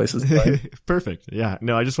main places. Perfect. Yeah.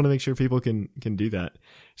 No, I just want to make sure people can do that,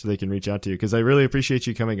 so they can reach out to you, because I really appreciate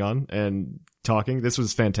you coming on and talking. This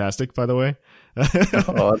was fantastic, by the way.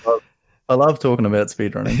 I love talking about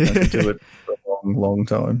speedrunning. I could do it for a long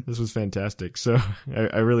time. This was fantastic. So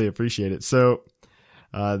I really appreciate it. So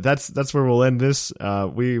that's where we'll end this.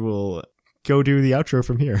 We will go do the outro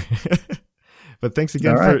from here. But thanks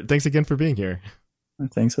again for being here.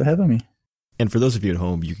 Thanks for having me. And for those of you at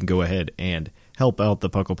home, you can go ahead and help out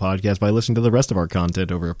the Puckle Podcast by listening to the rest of our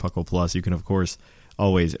content over at Puckle Plus. You can, of course,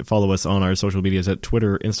 always follow us on our social medias at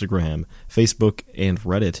Twitter, Instagram, Facebook, and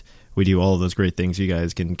Reddit. We do all of those great things. You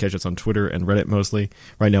guys can catch us on Twitter and Reddit mostly.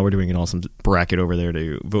 Right now we're doing an awesome bracket over there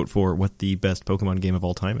to vote for what the best Pokemon game of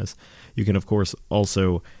all time is. You can, of course,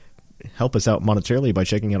 also help us out monetarily by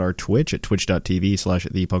checking out our Twitch at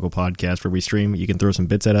twitch.tv/thepucklepodcast, where we stream. You can throw some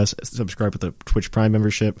bits at us, subscribe with a Twitch Prime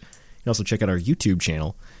membership. You can also check out our YouTube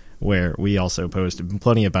channel, where we also post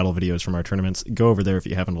plenty of battle videos from our tournaments. Go over there if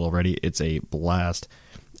you haven't already. It's a blast.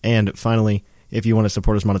 And finally, if you want to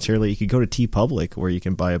support us monetarily, you can go to TeePublic, where you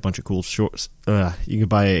can buy a bunch of cool shorts. You can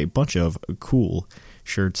buy a bunch of cool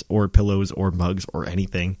shirts or pillows or mugs or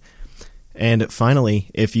anything. And finally,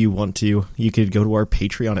 if you want to, you could go to our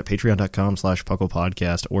Patreon at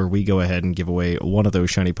patreon.com/PucklePodcast, where we go ahead and give away one of those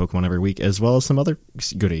shiny Pokemon every week, as well as some other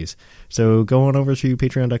goodies. So go on over to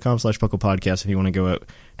patreon.com/PucklePodcast if you want to go out,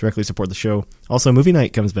 directly support the show. Also, movie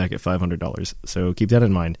night comes back at $500, so keep that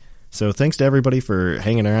in mind. So thanks to everybody for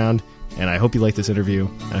hanging around, and I hope you like this interview,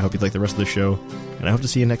 and I hope you like the rest of the show, and I hope to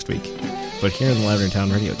see you next week. But here in the Lavender Town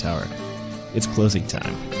Radio Tower, it's closing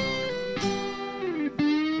time.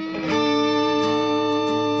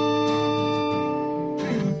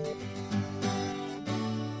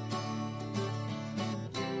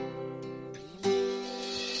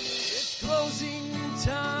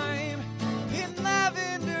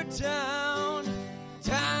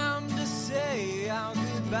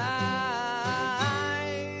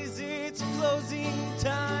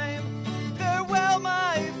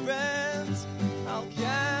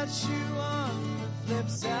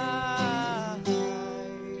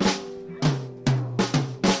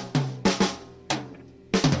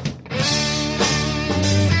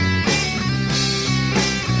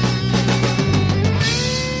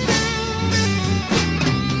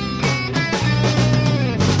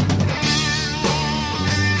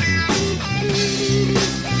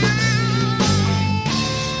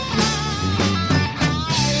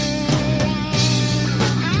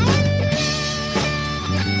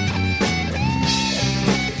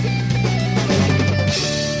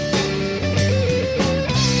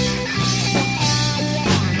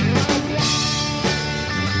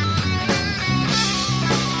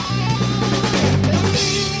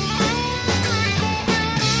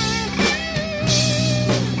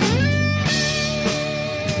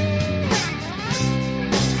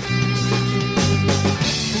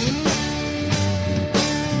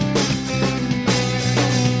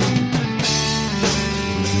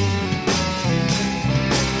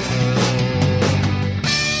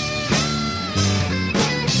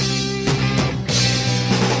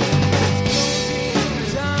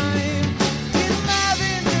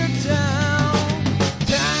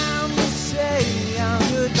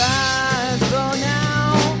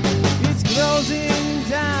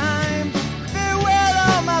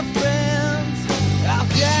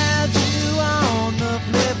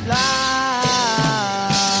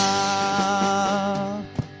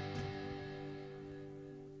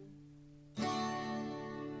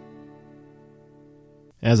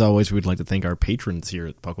 As always, we would like to thank our patrons here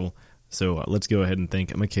at Puckle. So let's go ahead and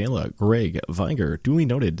thank Michaela, Greg, Viger, Duly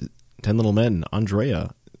Noted, 10 Little Men,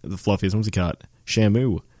 Andrea, The Fluffiest Whimsicott,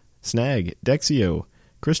 Shamu, Snag, Dexio,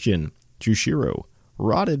 Christian, Jushiro,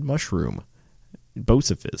 Rotted Mushroom,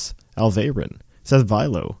 Bocephus, Alvarin, Seth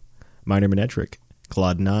Vilo, Minor Manetric,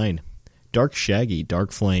 Claude9, Dark Shaggy,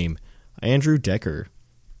 Dark Flame, Andrew Decker,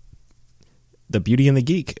 The Beauty and the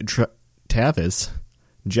Geek, Tavis,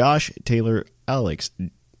 Josh, Taylor, Alex,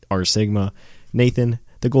 R. Sigma, Nathan,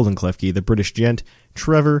 the Golden Klefki, the British Gent,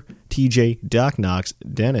 Trevor, TJ, Doc Knox,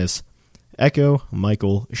 Dennis, Echo,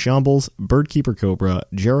 Michael, Shambles, Birdkeeper Cobra,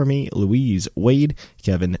 Jeremy, Louise, Wade,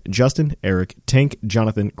 Kevin, Justin, Eric, Tank,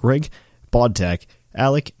 Jonathan, Greg, Bodtack,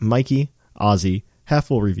 Alec, Mikey, Ozzy,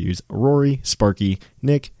 Halfful Reviews, Rory, Sparky,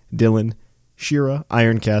 Nick, Dylan, Shira,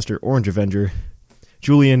 Ironcaster, Orange Avenger,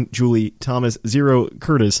 Julian, Julie, Thomas, Zero,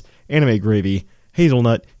 Curtis, Anime Gravy,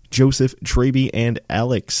 Hazelnut, Joseph, Traby, and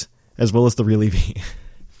Alex, as well as the Really V.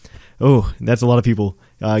 Oh, that's a lot of people.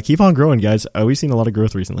 Keep on growing, guys. We've seen a lot of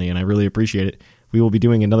growth recently, and I really appreciate it. We will be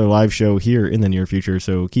doing another live show here in the near future,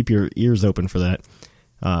 so keep your ears open for that.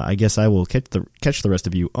 I guess I will catch the rest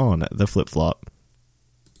of you on the flip-flop.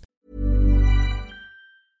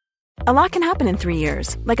 A lot can happen in 3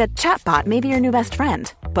 years, like a chatbot may be your new best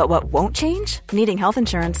friend. But what won't change? Needing health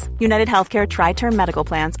insurance. United Healthcare Tri-Term Medical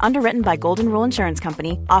Plans, underwritten by Golden Rule Insurance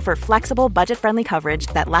Company, offer flexible, budget-friendly coverage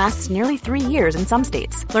that lasts nearly 3 years in some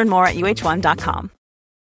states. Learn more at uh1.com.